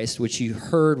Antichrist, which you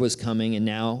heard was coming and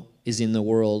now is in the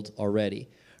world already.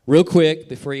 Real quick,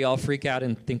 before you all freak out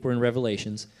and think we're in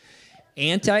Revelations.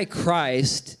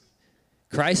 Antichrist,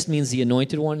 Christ means the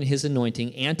anointed one and his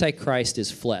anointing. Antichrist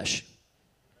is flesh.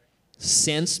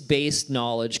 Sense-based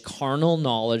knowledge, carnal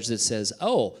knowledge that says,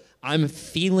 oh, I'm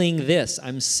feeling this,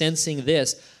 I'm sensing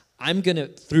this. I'm going to,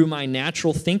 through my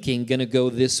natural thinking, going to go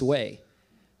this way.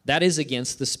 That is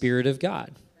against the Spirit of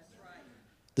God.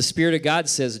 The Spirit of God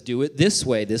says, do it this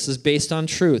way. This is based on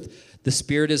truth. The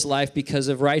Spirit is life because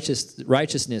of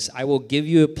righteousness. I will give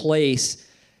you a place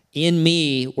in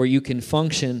me where you can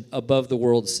function above the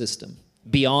world system,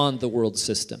 beyond the world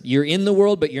system. You're in the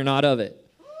world, but you're not of it.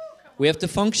 We have to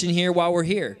function here while we're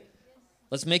here.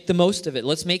 Let's make the most of it.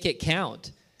 Let's make it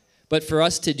count. But for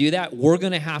us to do that, we're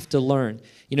going to have to learn.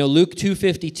 You know, Luke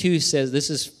 2:52 says, this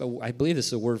is, I believe this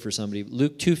is a word for somebody.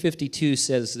 Luke 2:52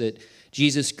 says that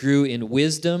Jesus grew in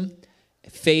wisdom,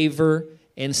 favor,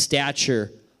 and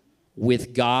stature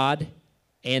with God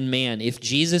and man. If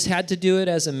Jesus had to do it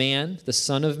as a man, the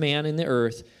Son of Man in the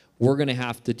earth, we're going to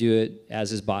have to do it as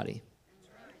his body.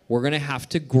 We're going to have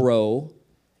to grow.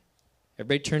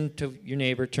 Everybody turn to your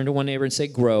neighbor, turn to one neighbor and say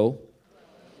grow.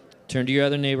 Turn to your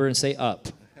other neighbor and say up.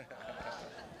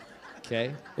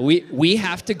 Okay? We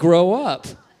have to grow up.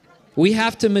 We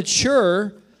have to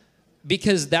mature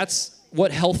because that's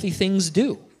what healthy things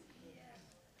do.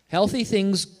 Healthy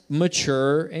things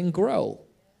mature and grow.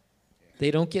 They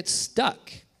don't get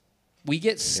stuck. We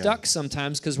get stuck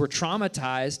sometimes because we're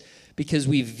traumatized because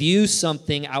we view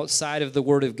something outside of the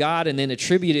Word of God and then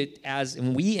attribute it as,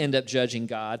 and we end up judging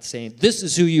God, saying, this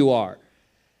is who you are.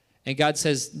 And God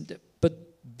says, but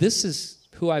this is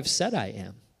who I've said I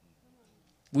am.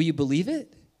 Will you believe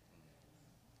it?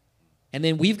 And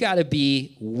then we've got to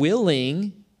be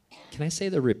willing. Can I say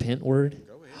the repent word?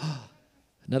 Go ahead.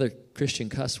 Another Christian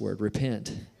cuss word,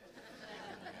 repent.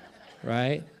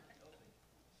 Right?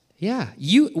 Yeah.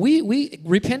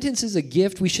 Repentance is a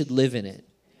gift. We should live in it.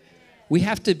 We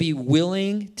have to be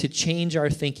willing to change our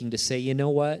thinking, to say, you know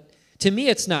what? To me,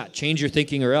 it's not change your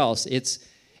thinking or else. It's,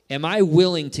 am I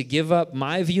willing to give up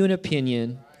my view and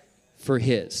opinion for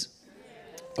his?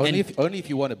 Only if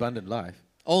you want abundant life.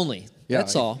 Only. Yeah,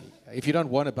 that's all. If you don't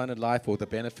want abundant life or the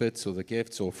benefits or the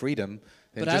gifts or freedom,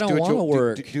 then but just I don't want to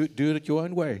work. Do it your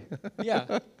own way.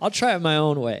 Yeah, I'll try it my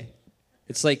own way.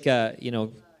 It's like,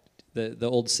 the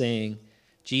old saying,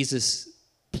 Jesus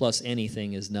plus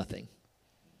anything is nothing.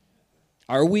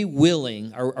 Are we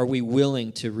willing? Are we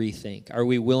willing to rethink? Are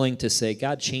we willing to say,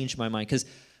 God, change my mind? Because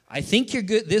I think you're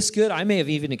good, this good. I may have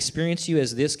even experienced you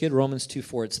as this good. Romans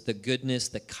 2:4. It's the goodness,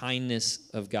 the kindness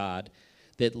of God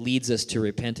that leads us to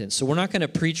repentance. So we're not going to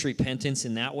preach repentance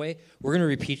in that way. We're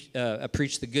going to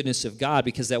preach the goodness of God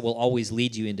because that will always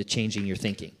lead you into changing your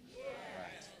thinking.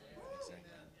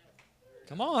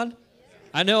 Come on.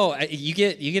 I know you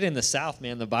get in the South,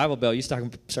 man. The Bible Belt, you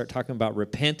start talking about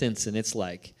repentance, and it's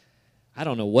like, I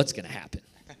don't know what's going to happen.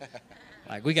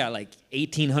 Like we got like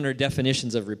 1,800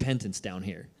 definitions of repentance down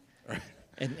here.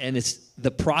 And it's the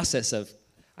process of,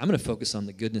 I'm going to focus on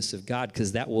the goodness of God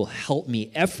because that will help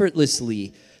me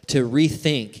effortlessly to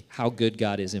rethink how good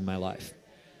God is in my life.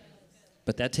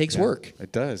 But that takes work.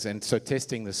 It does. And so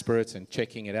testing the spirits and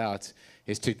checking it out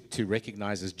is to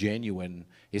recognize as genuine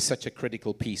is such a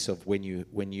critical piece of when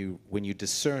you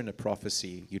discern a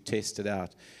prophecy, you test it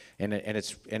out. And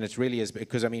it's really is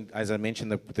because, I mean, as I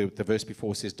mentioned, the verse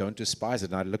before says, don't despise it.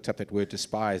 And I looked up that word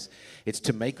despise. It's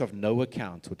to make of no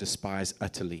account or despise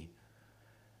utterly.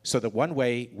 So the one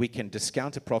way we can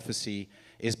discount a prophecy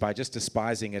is by just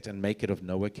despising it and make it of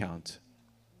no account.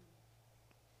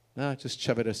 No, just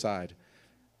shove it aside.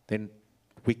 Then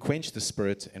we quench the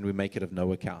spirit and we make it of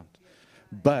no account.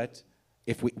 But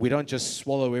if we don't just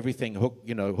swallow everything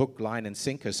hook, line, and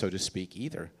sinker, so to speak,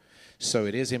 either. So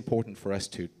it is important for us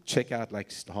to check out, like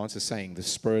Haans is saying, the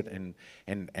spirit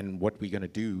and what we're going to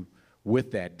do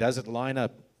with that. Does it line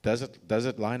up? Does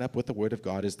it line up with the Word of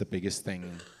God is the biggest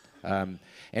thing.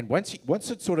 And once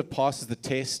it sort of passes the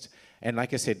test, and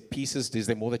like I said, pieces, is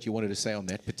there more that you wanted to say on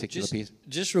that particular piece?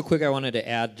 Just real quick, I wanted to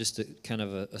add just a kind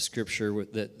of a scripture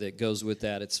that goes with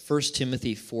that. It's 1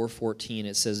 Timothy 4:14.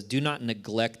 It says, do not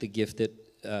neglect the gift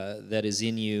that is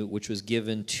in you, which was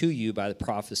given to you by the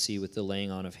prophecy with the laying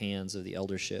on of hands of the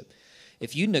eldership.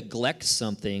 If you neglect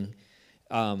something,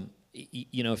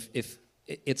 if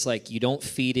it's like you don't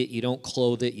feed it, you don't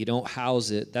clothe it, you don't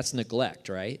house it, that's neglect,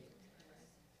 right?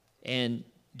 And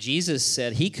Jesus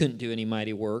said he couldn't do any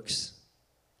mighty works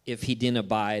if he didn't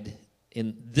abide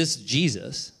in this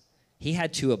Jesus. He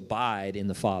had to abide in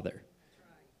the Father.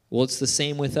 Well, it's the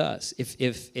same with us.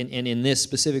 If in this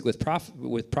specific with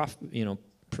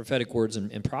prophetic words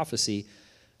and prophecy,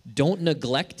 don't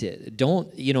neglect it.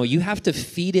 You have to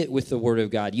feed it with the Word of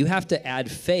God. You have to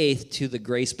add faith to the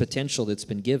grace potential that's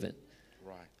been given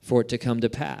for it to come to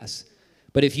pass.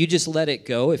 But if you just let it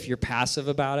go, if you're passive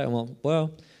about it,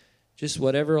 well, just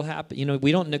whatever will happen.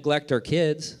 We don't neglect our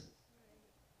kids.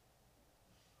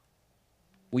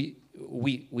 We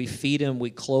feed them,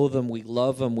 we clothe them, we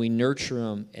love them, we nurture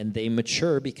them, and they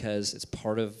mature because it's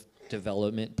part of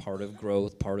development, part of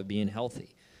growth, part of being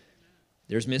healthy.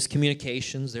 There's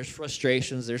miscommunications, there's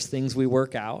frustrations, there's things we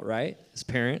work out, right, as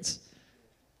parents.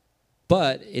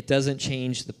 But it doesn't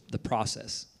change the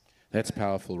process. That's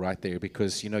powerful right there,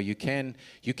 because you can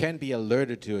be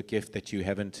alerted to a gift that you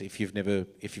haven't if you've never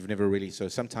really. So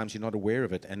sometimes you're not aware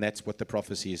of it, and that's what the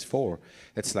prophecy is for.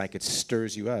 It's like it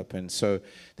stirs you up, and so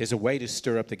there's a way to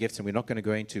stir up the gifts, and we're not going to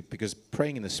go into, because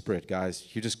praying in the Spirit, guys,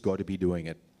 you just got to be doing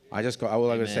it. I got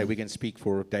to say, we can speak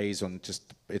for days on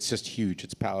it's just huge.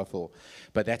 It's powerful.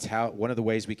 But that's one of the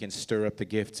ways we can stir up the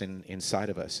gifts inside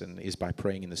of us, and is by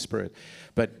praying in the Spirit.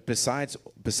 But besides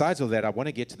all that, I want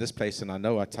to get to this place, and I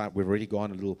know we've already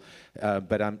gone a little,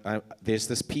 but there's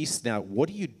this piece now. What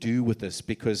do you do with this?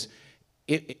 Because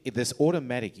this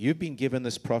automatic, you've been given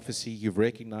this prophecy, you've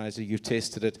recognized it, you've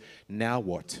tested it. Now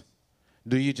what?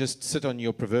 Do you just sit on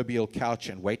your proverbial couch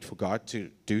and wait for God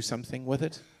to do something with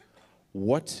it?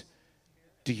 What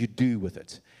do you do with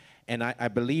it? And I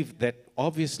believe that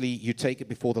obviously you take it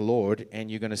before the Lord, and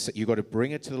you got to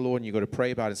bring it to the Lord, and you got to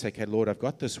pray about it and say, okay, Lord, I've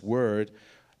got this word,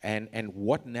 and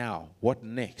what now? What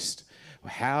next?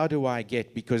 How do I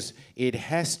because it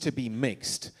has to be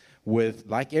mixed with,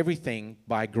 like everything,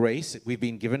 by grace. We've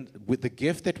been given, with the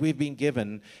gift that we've been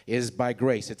given is by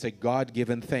grace. It's a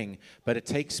God-given thing, but it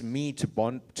takes me to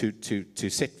bond, to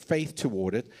set faith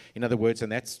toward it. In other words,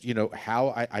 and that's, how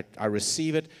I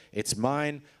receive it. It's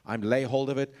mine. I'm lay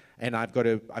hold of it, and I've got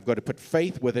to put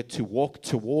faith with it to walk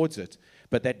towards it.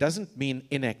 But that doesn't mean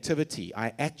inactivity.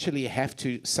 I actually have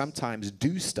to sometimes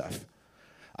do stuff.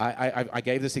 I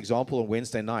gave this example on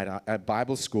Wednesday night at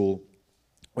Bible school.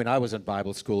 When I was in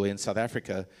Bible school in South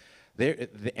Africa, so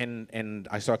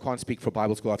I can't speak for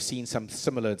Bible school. I've seen some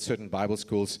similar at certain Bible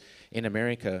schools in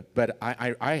America. But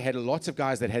I had lots of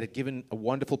guys that had given a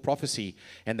wonderful prophecy,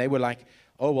 and they were like,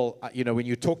 oh, well, when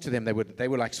you talk to them, they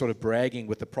were like sort of bragging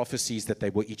with the prophecies that they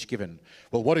were each given.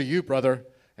 Well, what are you, brother?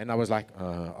 And I was like,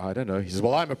 I don't know. He says,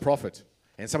 well, I'm a prophet.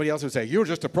 And somebody else would say, you're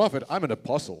just a prophet. I'm an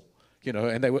apostle.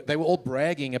 And they were all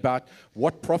bragging about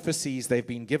what prophecies they've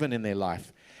been given in their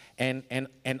life. And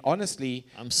honestly,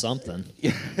 I'm something.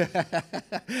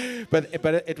 but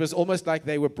it was almost like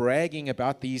they were bragging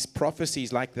about these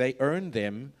prophecies, like they earned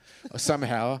them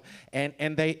somehow.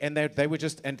 And they were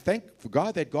just, and thank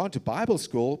God they'd gone to Bible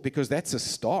school, because that's a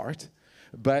start.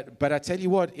 But I tell you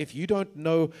what, if you don't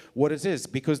know what it is,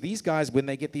 because these guys, when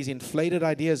they get these inflated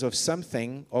ideas of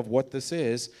something, of what this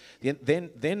is,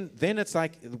 then it's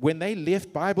like when they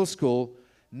left Bible school,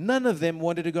 none of them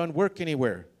wanted to go and work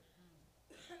anywhere.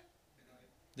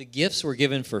 The gifts were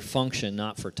given for function,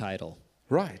 not for title.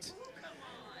 Right.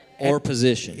 Or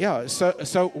position. Yeah,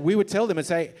 so we would tell them and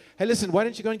say, hey, listen, why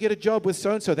don't you go and get a job with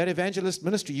so-and-so, that evangelist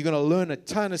ministry? You're going to learn a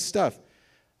ton of stuff.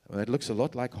 Well, it looks a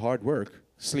lot like hard work.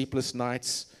 Sleepless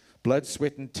nights, blood,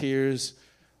 sweat, and tears,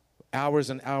 hours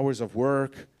and hours of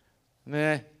work.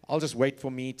 I'll just wait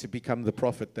for me to become the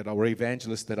prophet or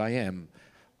evangelist that I am.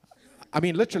 I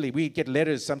mean, literally, we get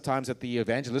letters sometimes at the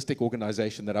evangelistic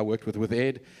organization that I worked with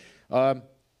Ed.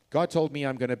 God told me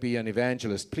I'm going to be an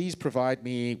evangelist. Please provide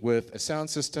me with a sound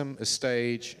system, a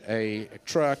stage, a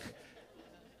truck.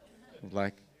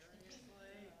 Like,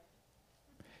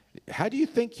 how do you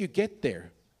think you get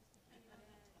there?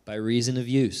 By reason of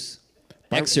use.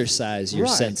 Exercise your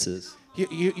senses.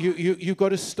 You got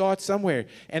to start somewhere.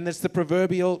 And it's the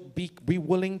proverbial, be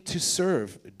willing to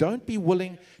serve.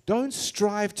 Don't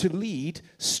strive to lead,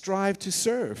 strive to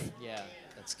serve. Yeah.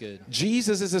 That's good.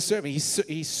 Jesus is a servant.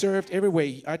 He served everywhere.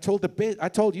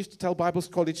 Used to tell Bible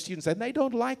college students, and they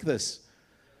don't like this.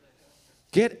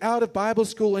 Get out of Bible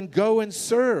school and go and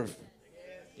serve.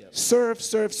 Yep.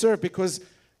 Serve, because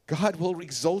God will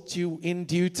exalt you in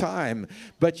due time.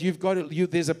 But you've got to,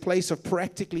 there's a place of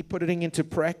practically putting into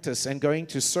practice and going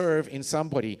to serve in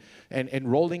somebody and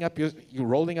rolling up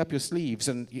your sleeves.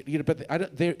 And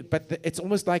but it's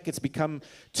almost like it's become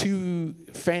too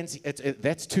fancy.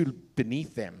 That's too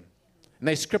beneath them. And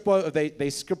they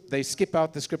skip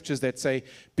out the scriptures that say,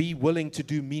 "Be willing to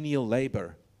do menial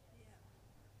labor."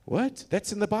 What?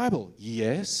 That's in the Bible.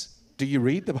 Yes. Do you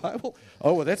read the Bible?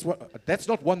 Oh, well, that's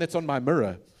not one that's on my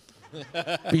mirror.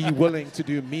 Be willing to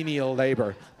do menial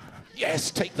labor. Yes,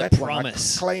 take that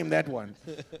promise. one. Claim that one.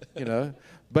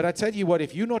 But I tell you what,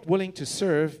 if you're not willing to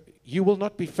serve, you will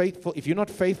not be faithful. If you're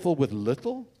not faithful with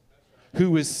little,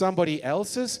 who is somebody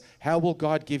else's, how will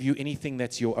God give you anything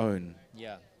that's your own?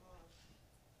 Yeah.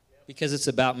 Because it's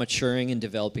about maturing and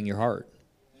developing your heart.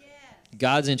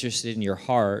 God's interested in your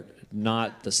heart,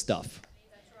 not the stuff.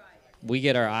 We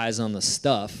get our eyes on the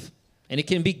stuff, and it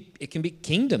can be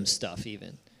kingdom stuff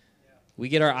even. We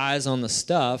get our eyes on the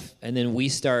stuff, and then we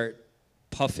start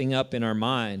puffing up in our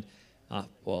mind.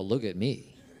 Well, look at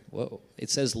me. Whoa!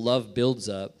 It says love builds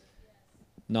up,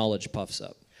 knowledge puffs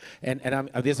up. And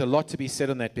there's a lot to be said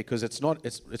on that, because it's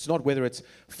not whether it's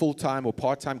full-time or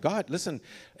part-time. God, listen,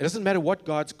 it doesn't matter what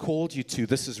God's called you to.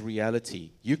 This is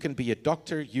reality. You can be a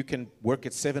doctor. You can work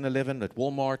at 7-Eleven, at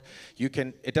Walmart.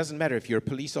 It doesn't matter if you're a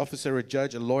police officer, a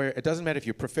judge, a lawyer. It doesn't matter if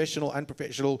you're professional,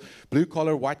 unprofessional,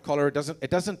 blue-collar, white-collar.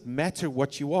 It doesn't matter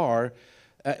what you are,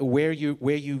 where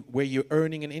you're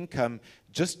earning an income.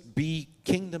 Just be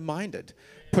kingdom-minded.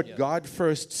 Put God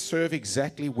first, serve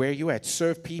exactly where you're at.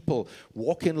 Serve people,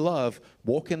 walk in love,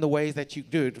 walk in the way that you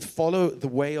do. Follow the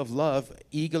way of love,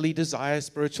 eagerly desire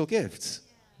spiritual gifts.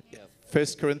 1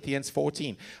 Corinthians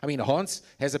 14. I mean, Haans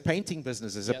has a painting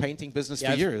business. Has a painting business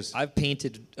for years. I've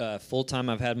painted full-time.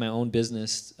 I've had my own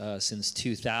business since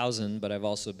 2000, but I've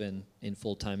also been in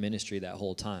full-time ministry that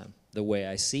whole time, the way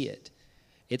I see it.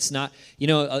 It's not,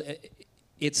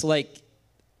 it's like,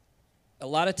 a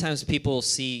lot of times people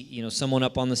see, someone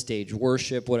up on the stage,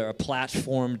 worship, whatever, a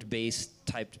platform-based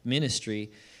type ministry,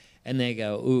 and they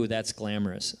go, ooh, that's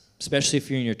glamorous, especially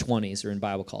if you're in your 20s or in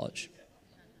Bible college.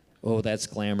 Oh, that's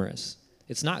glamorous.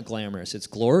 It's not glamorous. It's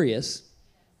glorious.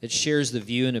 It shares the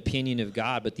view and opinion of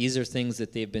God, but these are things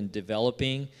that they've been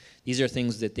developing. These are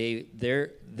things that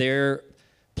they're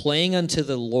playing unto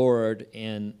the Lord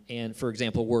and for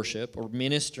example, worship or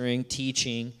ministering,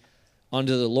 teaching,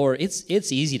 unto the Lord.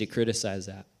 It's easy to criticize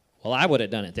that. Well, I would have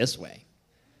done it this way.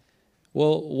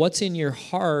 Well, what's in your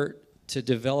heart to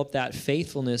develop that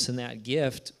faithfulness and that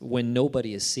gift when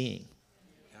nobody is seeing?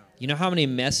 You know how many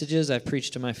messages I've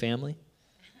preached to my family?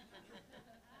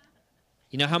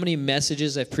 You know how many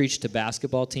messages I've preached to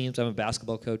basketball teams? I'm a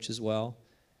basketball coach as well.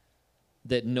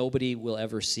 That nobody will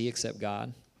ever see except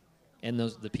God and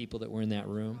the people that were in that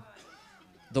room.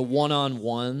 The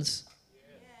one-on-ones.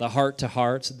 The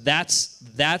heart-to-hearts,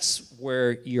 that's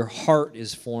where your heart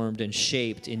is formed and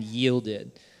shaped and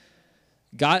yielded.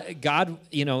 God,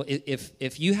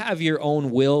 if you have your own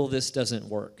will, this doesn't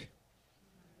work.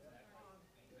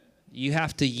 You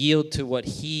have to yield to what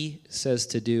He says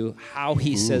to do, how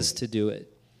He says to do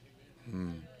it.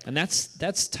 And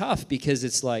that's tough, because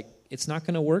it's like, it's not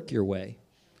going to work your way.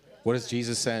 What is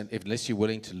Jesus saying? Unless you're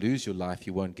willing to lose your life,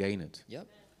 you won't gain it. Yep.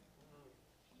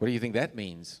 What do you think that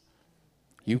means?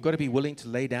 You've got to be willing to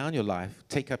lay down your life,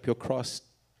 take up your cross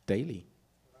daily.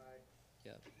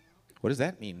 Yeah. What does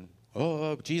that mean?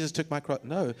 Oh, Jesus took my cross.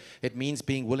 No, it means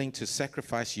being willing to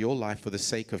sacrifice your life for the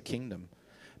sake of kingdom.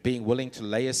 Being willing to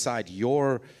lay aside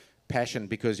your passion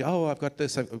because, I've got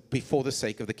this before the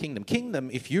sake of the kingdom.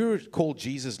 Kingdom, if you're called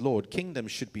Jesus Lord, kingdom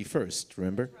should be first,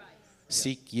 remember? Right.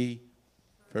 Seek ye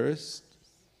first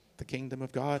the kingdom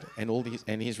of God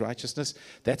and His righteousness.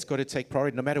 That's got to take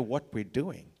priority no matter what we're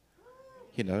doing.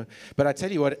 But I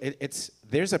tell you what,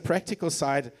 there's a practical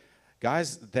side,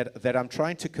 guys, that I'm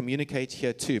trying to communicate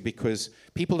here too, because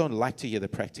people don't like to hear the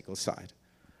practical side.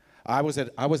 I was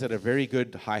at a very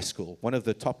good high school, one of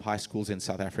the top high schools in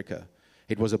South Africa.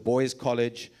 It was a boys'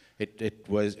 college.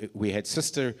 We had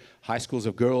sister high schools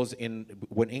of girls in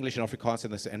English and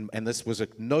Afrikaans, and this was a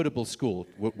notable school,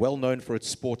 well known for its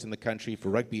sport in the country, for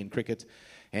rugby and cricket.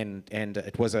 And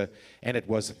it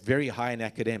was very high in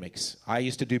academics. I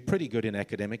used to do pretty good in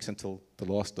academics until the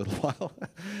last little while.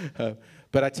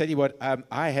 But I tell you what,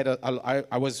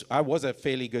 I was a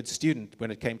fairly good student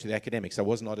when it came to the academics. I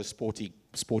was not a sporty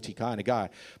kind of guy,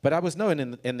 but I was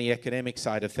known in the academic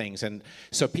side of things, and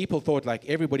so people thought like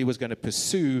everybody was going to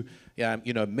pursue,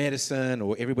 medicine,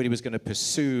 or everybody was going to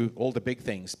pursue all the big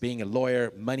things, being a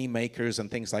lawyer, money makers,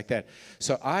 and things like that.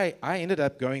 So I ended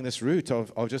up going this route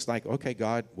of just like, okay,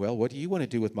 God, well, what do you want to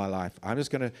do with my life? I'm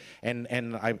just going to,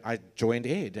 and I joined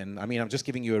Ed, and I mean, I'm just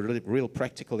giving you a real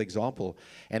practical example,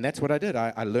 and that's what I did.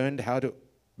 I learned how to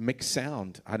mix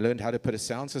sound. I learned how to put a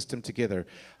sound system together.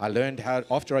 I learned how,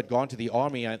 after I'd gone to the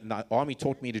Army, the Army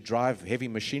taught me to drive heavy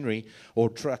machinery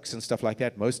or trucks and stuff like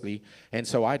that mostly. And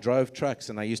so I drove trucks,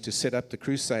 and I used to set up the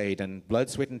crusade, and blood,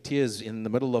 sweat, and tears in the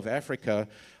middle of Africa.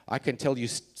 I can tell you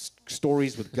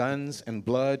stories with guns and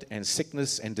blood and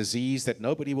sickness and disease that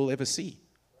nobody will ever see.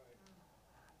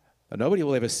 Nobody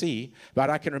will ever see. But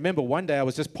I can remember one day I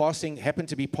was just happened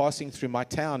to be passing through my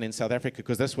town in South Africa,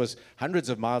 because this was hundreds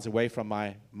of miles away from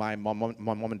my mom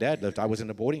and dad lived. I was in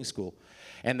a boarding school.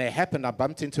 And I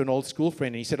bumped into an old school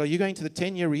friend, and he said, "Are you going to the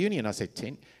 10-year reunion?" I said,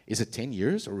 Is it 10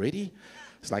 years already?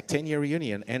 It's like 10-year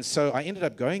reunion. And so I ended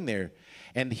up going there.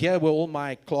 And here were all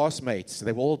my classmates.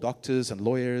 They were all doctors and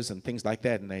lawyers and things like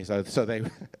that. And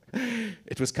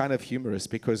it was kind of humorous,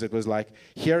 because it was like,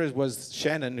 here it was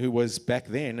Shannon, who was back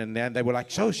then, and then they were like,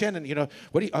 "So Shannon,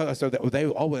 what do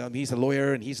you?" Well, he's a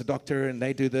lawyer and he's a doctor, and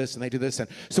they do this and they do this. And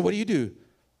so, what do you do?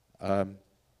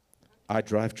 I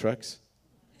drive trucks.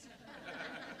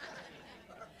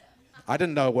 I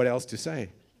didn't know what else to say.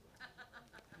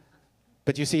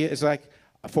 But you see, it's like,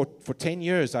 For 10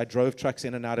 years, I drove trucks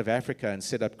in and out of Africa and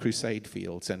set up crusade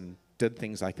fields and did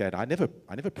things like that. I never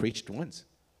preached once.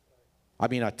 I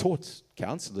mean, I taught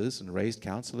counselors and raised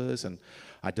counselors, and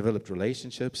I developed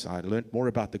relationships. I learned more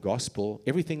about the gospel.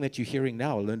 Everything that you're hearing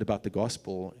now, I learned about the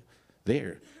gospel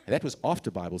there. And that was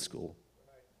after Bible school.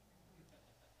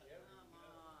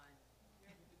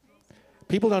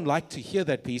 People don't like to hear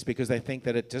that piece, because they think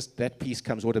that that piece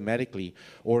comes automatically.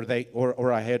 Or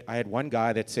I had one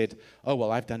guy that said, "Oh,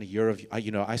 well, I've done a year of,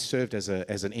 I served as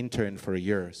an intern for a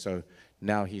year, so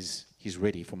now he's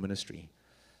ready for ministry."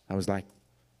 I was like,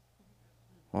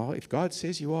 "Well, if God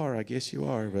says you are, I guess you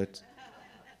are." But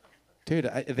dude,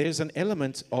 there's an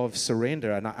element of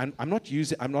surrender, and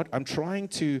I'm trying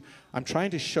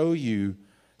to show you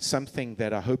something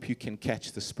that I hope you can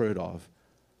catch the spirit of.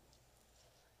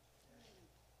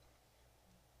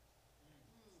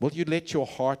 Will you let your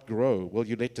heart grow? Will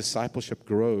you let discipleship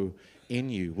grow in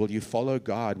you? Will you follow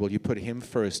God? Will you put Him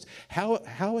first?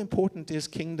 How important is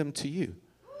kingdom to you?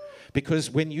 Because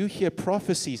when you hear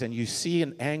prophecies and you see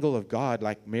an angle of God,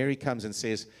 like Mary comes and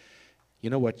says,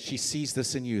 "You know what? She sees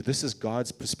this in you. This is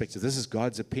God's perspective. This is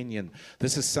God's opinion.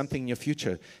 This is something in your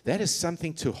future." That is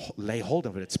something to lay hold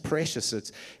of. It's precious.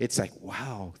 It's like,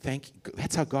 wow, thank you.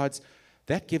 That's how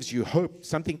that gives you hope,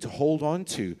 something to hold on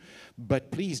to.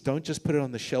 But please don't just put it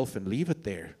on the shelf and leave it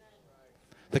there.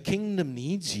 The kingdom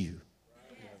needs you.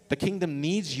 The kingdom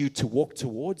needs you to walk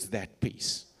towards that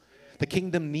peace. The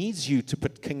kingdom needs you to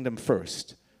put kingdom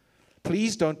first.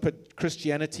 Please don't put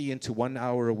Christianity into 1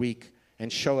 hour a week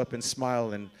and show up and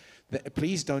smile.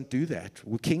 Please don't do that.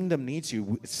 Kingdom needs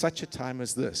you at such a time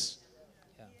as this.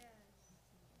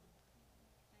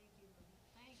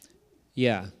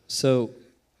 Yeah. So,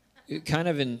 kind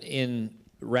of in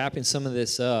wrapping some of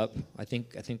this up, I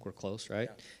think we're close, right?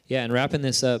 Yeah, and wrapping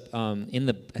this up, I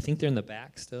think they're in the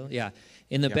back still. Yeah,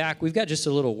 in the back, we've got just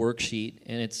a little worksheet,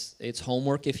 and it's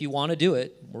homework if you want to do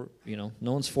it. No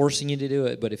one's forcing you to do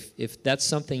it, but if that's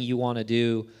something you want to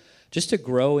do, just to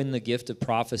grow in the gift of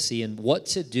prophecy and what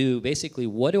to do. Basically,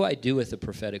 what do I do with the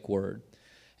prophetic word?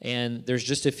 And there's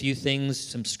just a few things,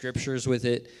 some scriptures with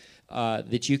it.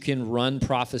 That you can run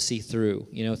prophecy through.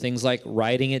 Things like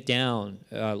writing it down,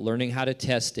 learning how to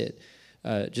test it,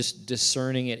 just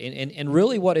discerning it. And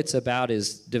really what it's about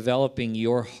is developing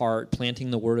your heart, planting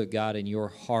the Word of God in your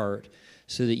heart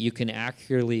so that you can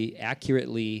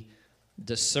accurately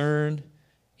discern,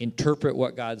 interpret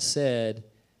what God said,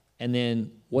 and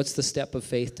then what's the step of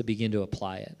faith to begin to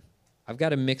apply it. I've got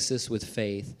to mix this with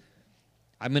faith.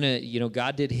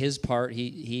 God did His part.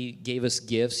 He gave us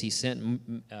gifts. He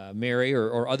sent Mary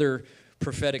or other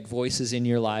prophetic voices in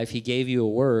your life. He gave you a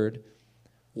word.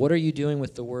 What are you doing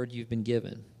with the word you've been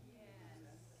given?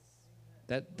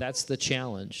 That's the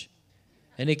challenge.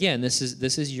 And again, this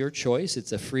is your choice.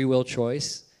 It's a free will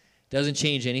choice. Doesn't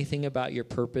change anything about your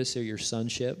purpose or your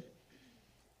sonship.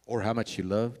 Or how much you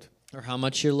loved. Or how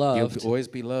much you're loved. You'll always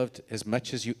be loved as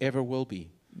much as you ever will be.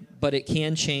 But it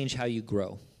can change how you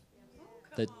grow.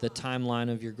 The timeline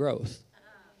of your growth.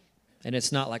 And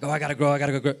it's not like, I got to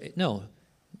grow. No.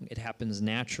 It happens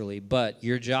naturally. But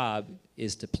your job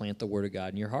is to plant the Word of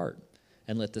God in your heart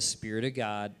and let the Spirit of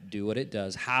God do what it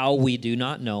does. How, we do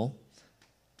not know,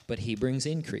 but He brings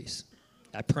increase.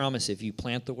 I promise if you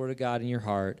plant the Word of God in your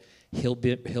heart, He'll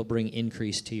bring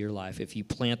increase to your life. If you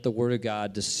plant the Word of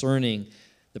God, discerning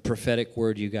the prophetic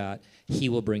word you got, He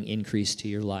will bring increase to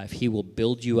your life. He will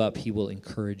build you up. He will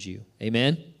encourage you.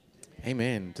 Amen?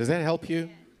 Amen. Does that help you?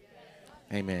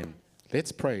 Amen.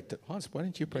 Let's pray. Hans, why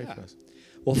don't you pray for us?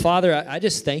 Well, Father, I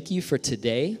just thank you for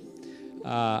today.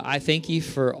 I thank you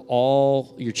for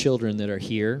all your children that are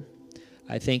here.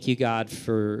 I thank you, God,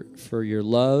 for your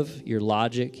love, your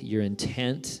logic, your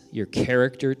intent, your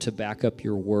character to back up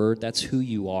your word. That's who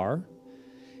you are.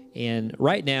 And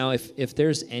right now, if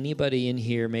there's anybody in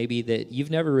here maybe that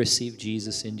you've never received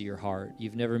Jesus into your heart,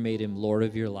 you've never made Him Lord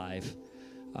of your life,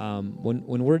 when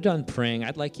we're done praying,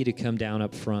 I'd like you to come down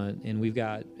up front, and we've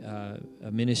got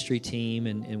a ministry team,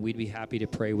 and we'd be happy to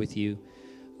pray with you.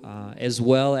 As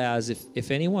well as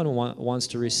if anyone wants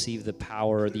to receive the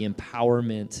power, the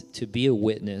empowerment to be a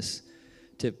witness,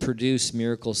 to produce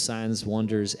miracles, signs,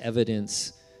 wonders,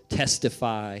 evidence,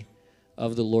 testify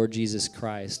of the Lord Jesus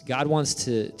Christ. God wants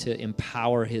to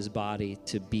empower His body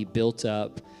to be built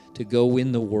up, to go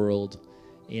win the world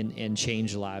and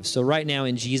change lives. So right now,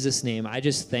 in Jesus' name, I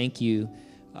just thank you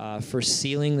for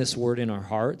sealing this word in our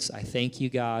hearts. I thank you,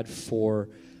 God, for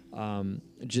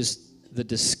just the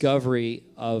discovery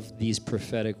of these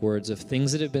prophetic words, of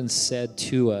things that have been said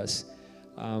to us.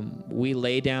 We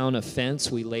lay down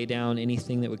offense. We lay down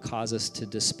anything that would cause us to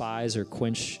despise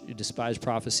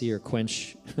prophecy or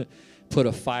quench, put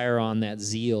a fire on that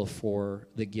zeal for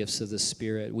the gifts of the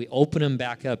Spirit. We open them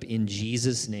back up in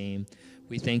Jesus' name.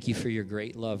 We thank you for your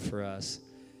great love for us.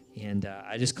 And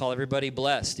I just call everybody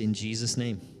blessed in Jesus'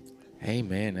 name.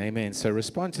 Amen. Amen. So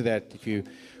respond to that if you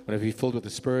want to be filled with the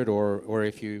Spirit, or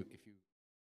if you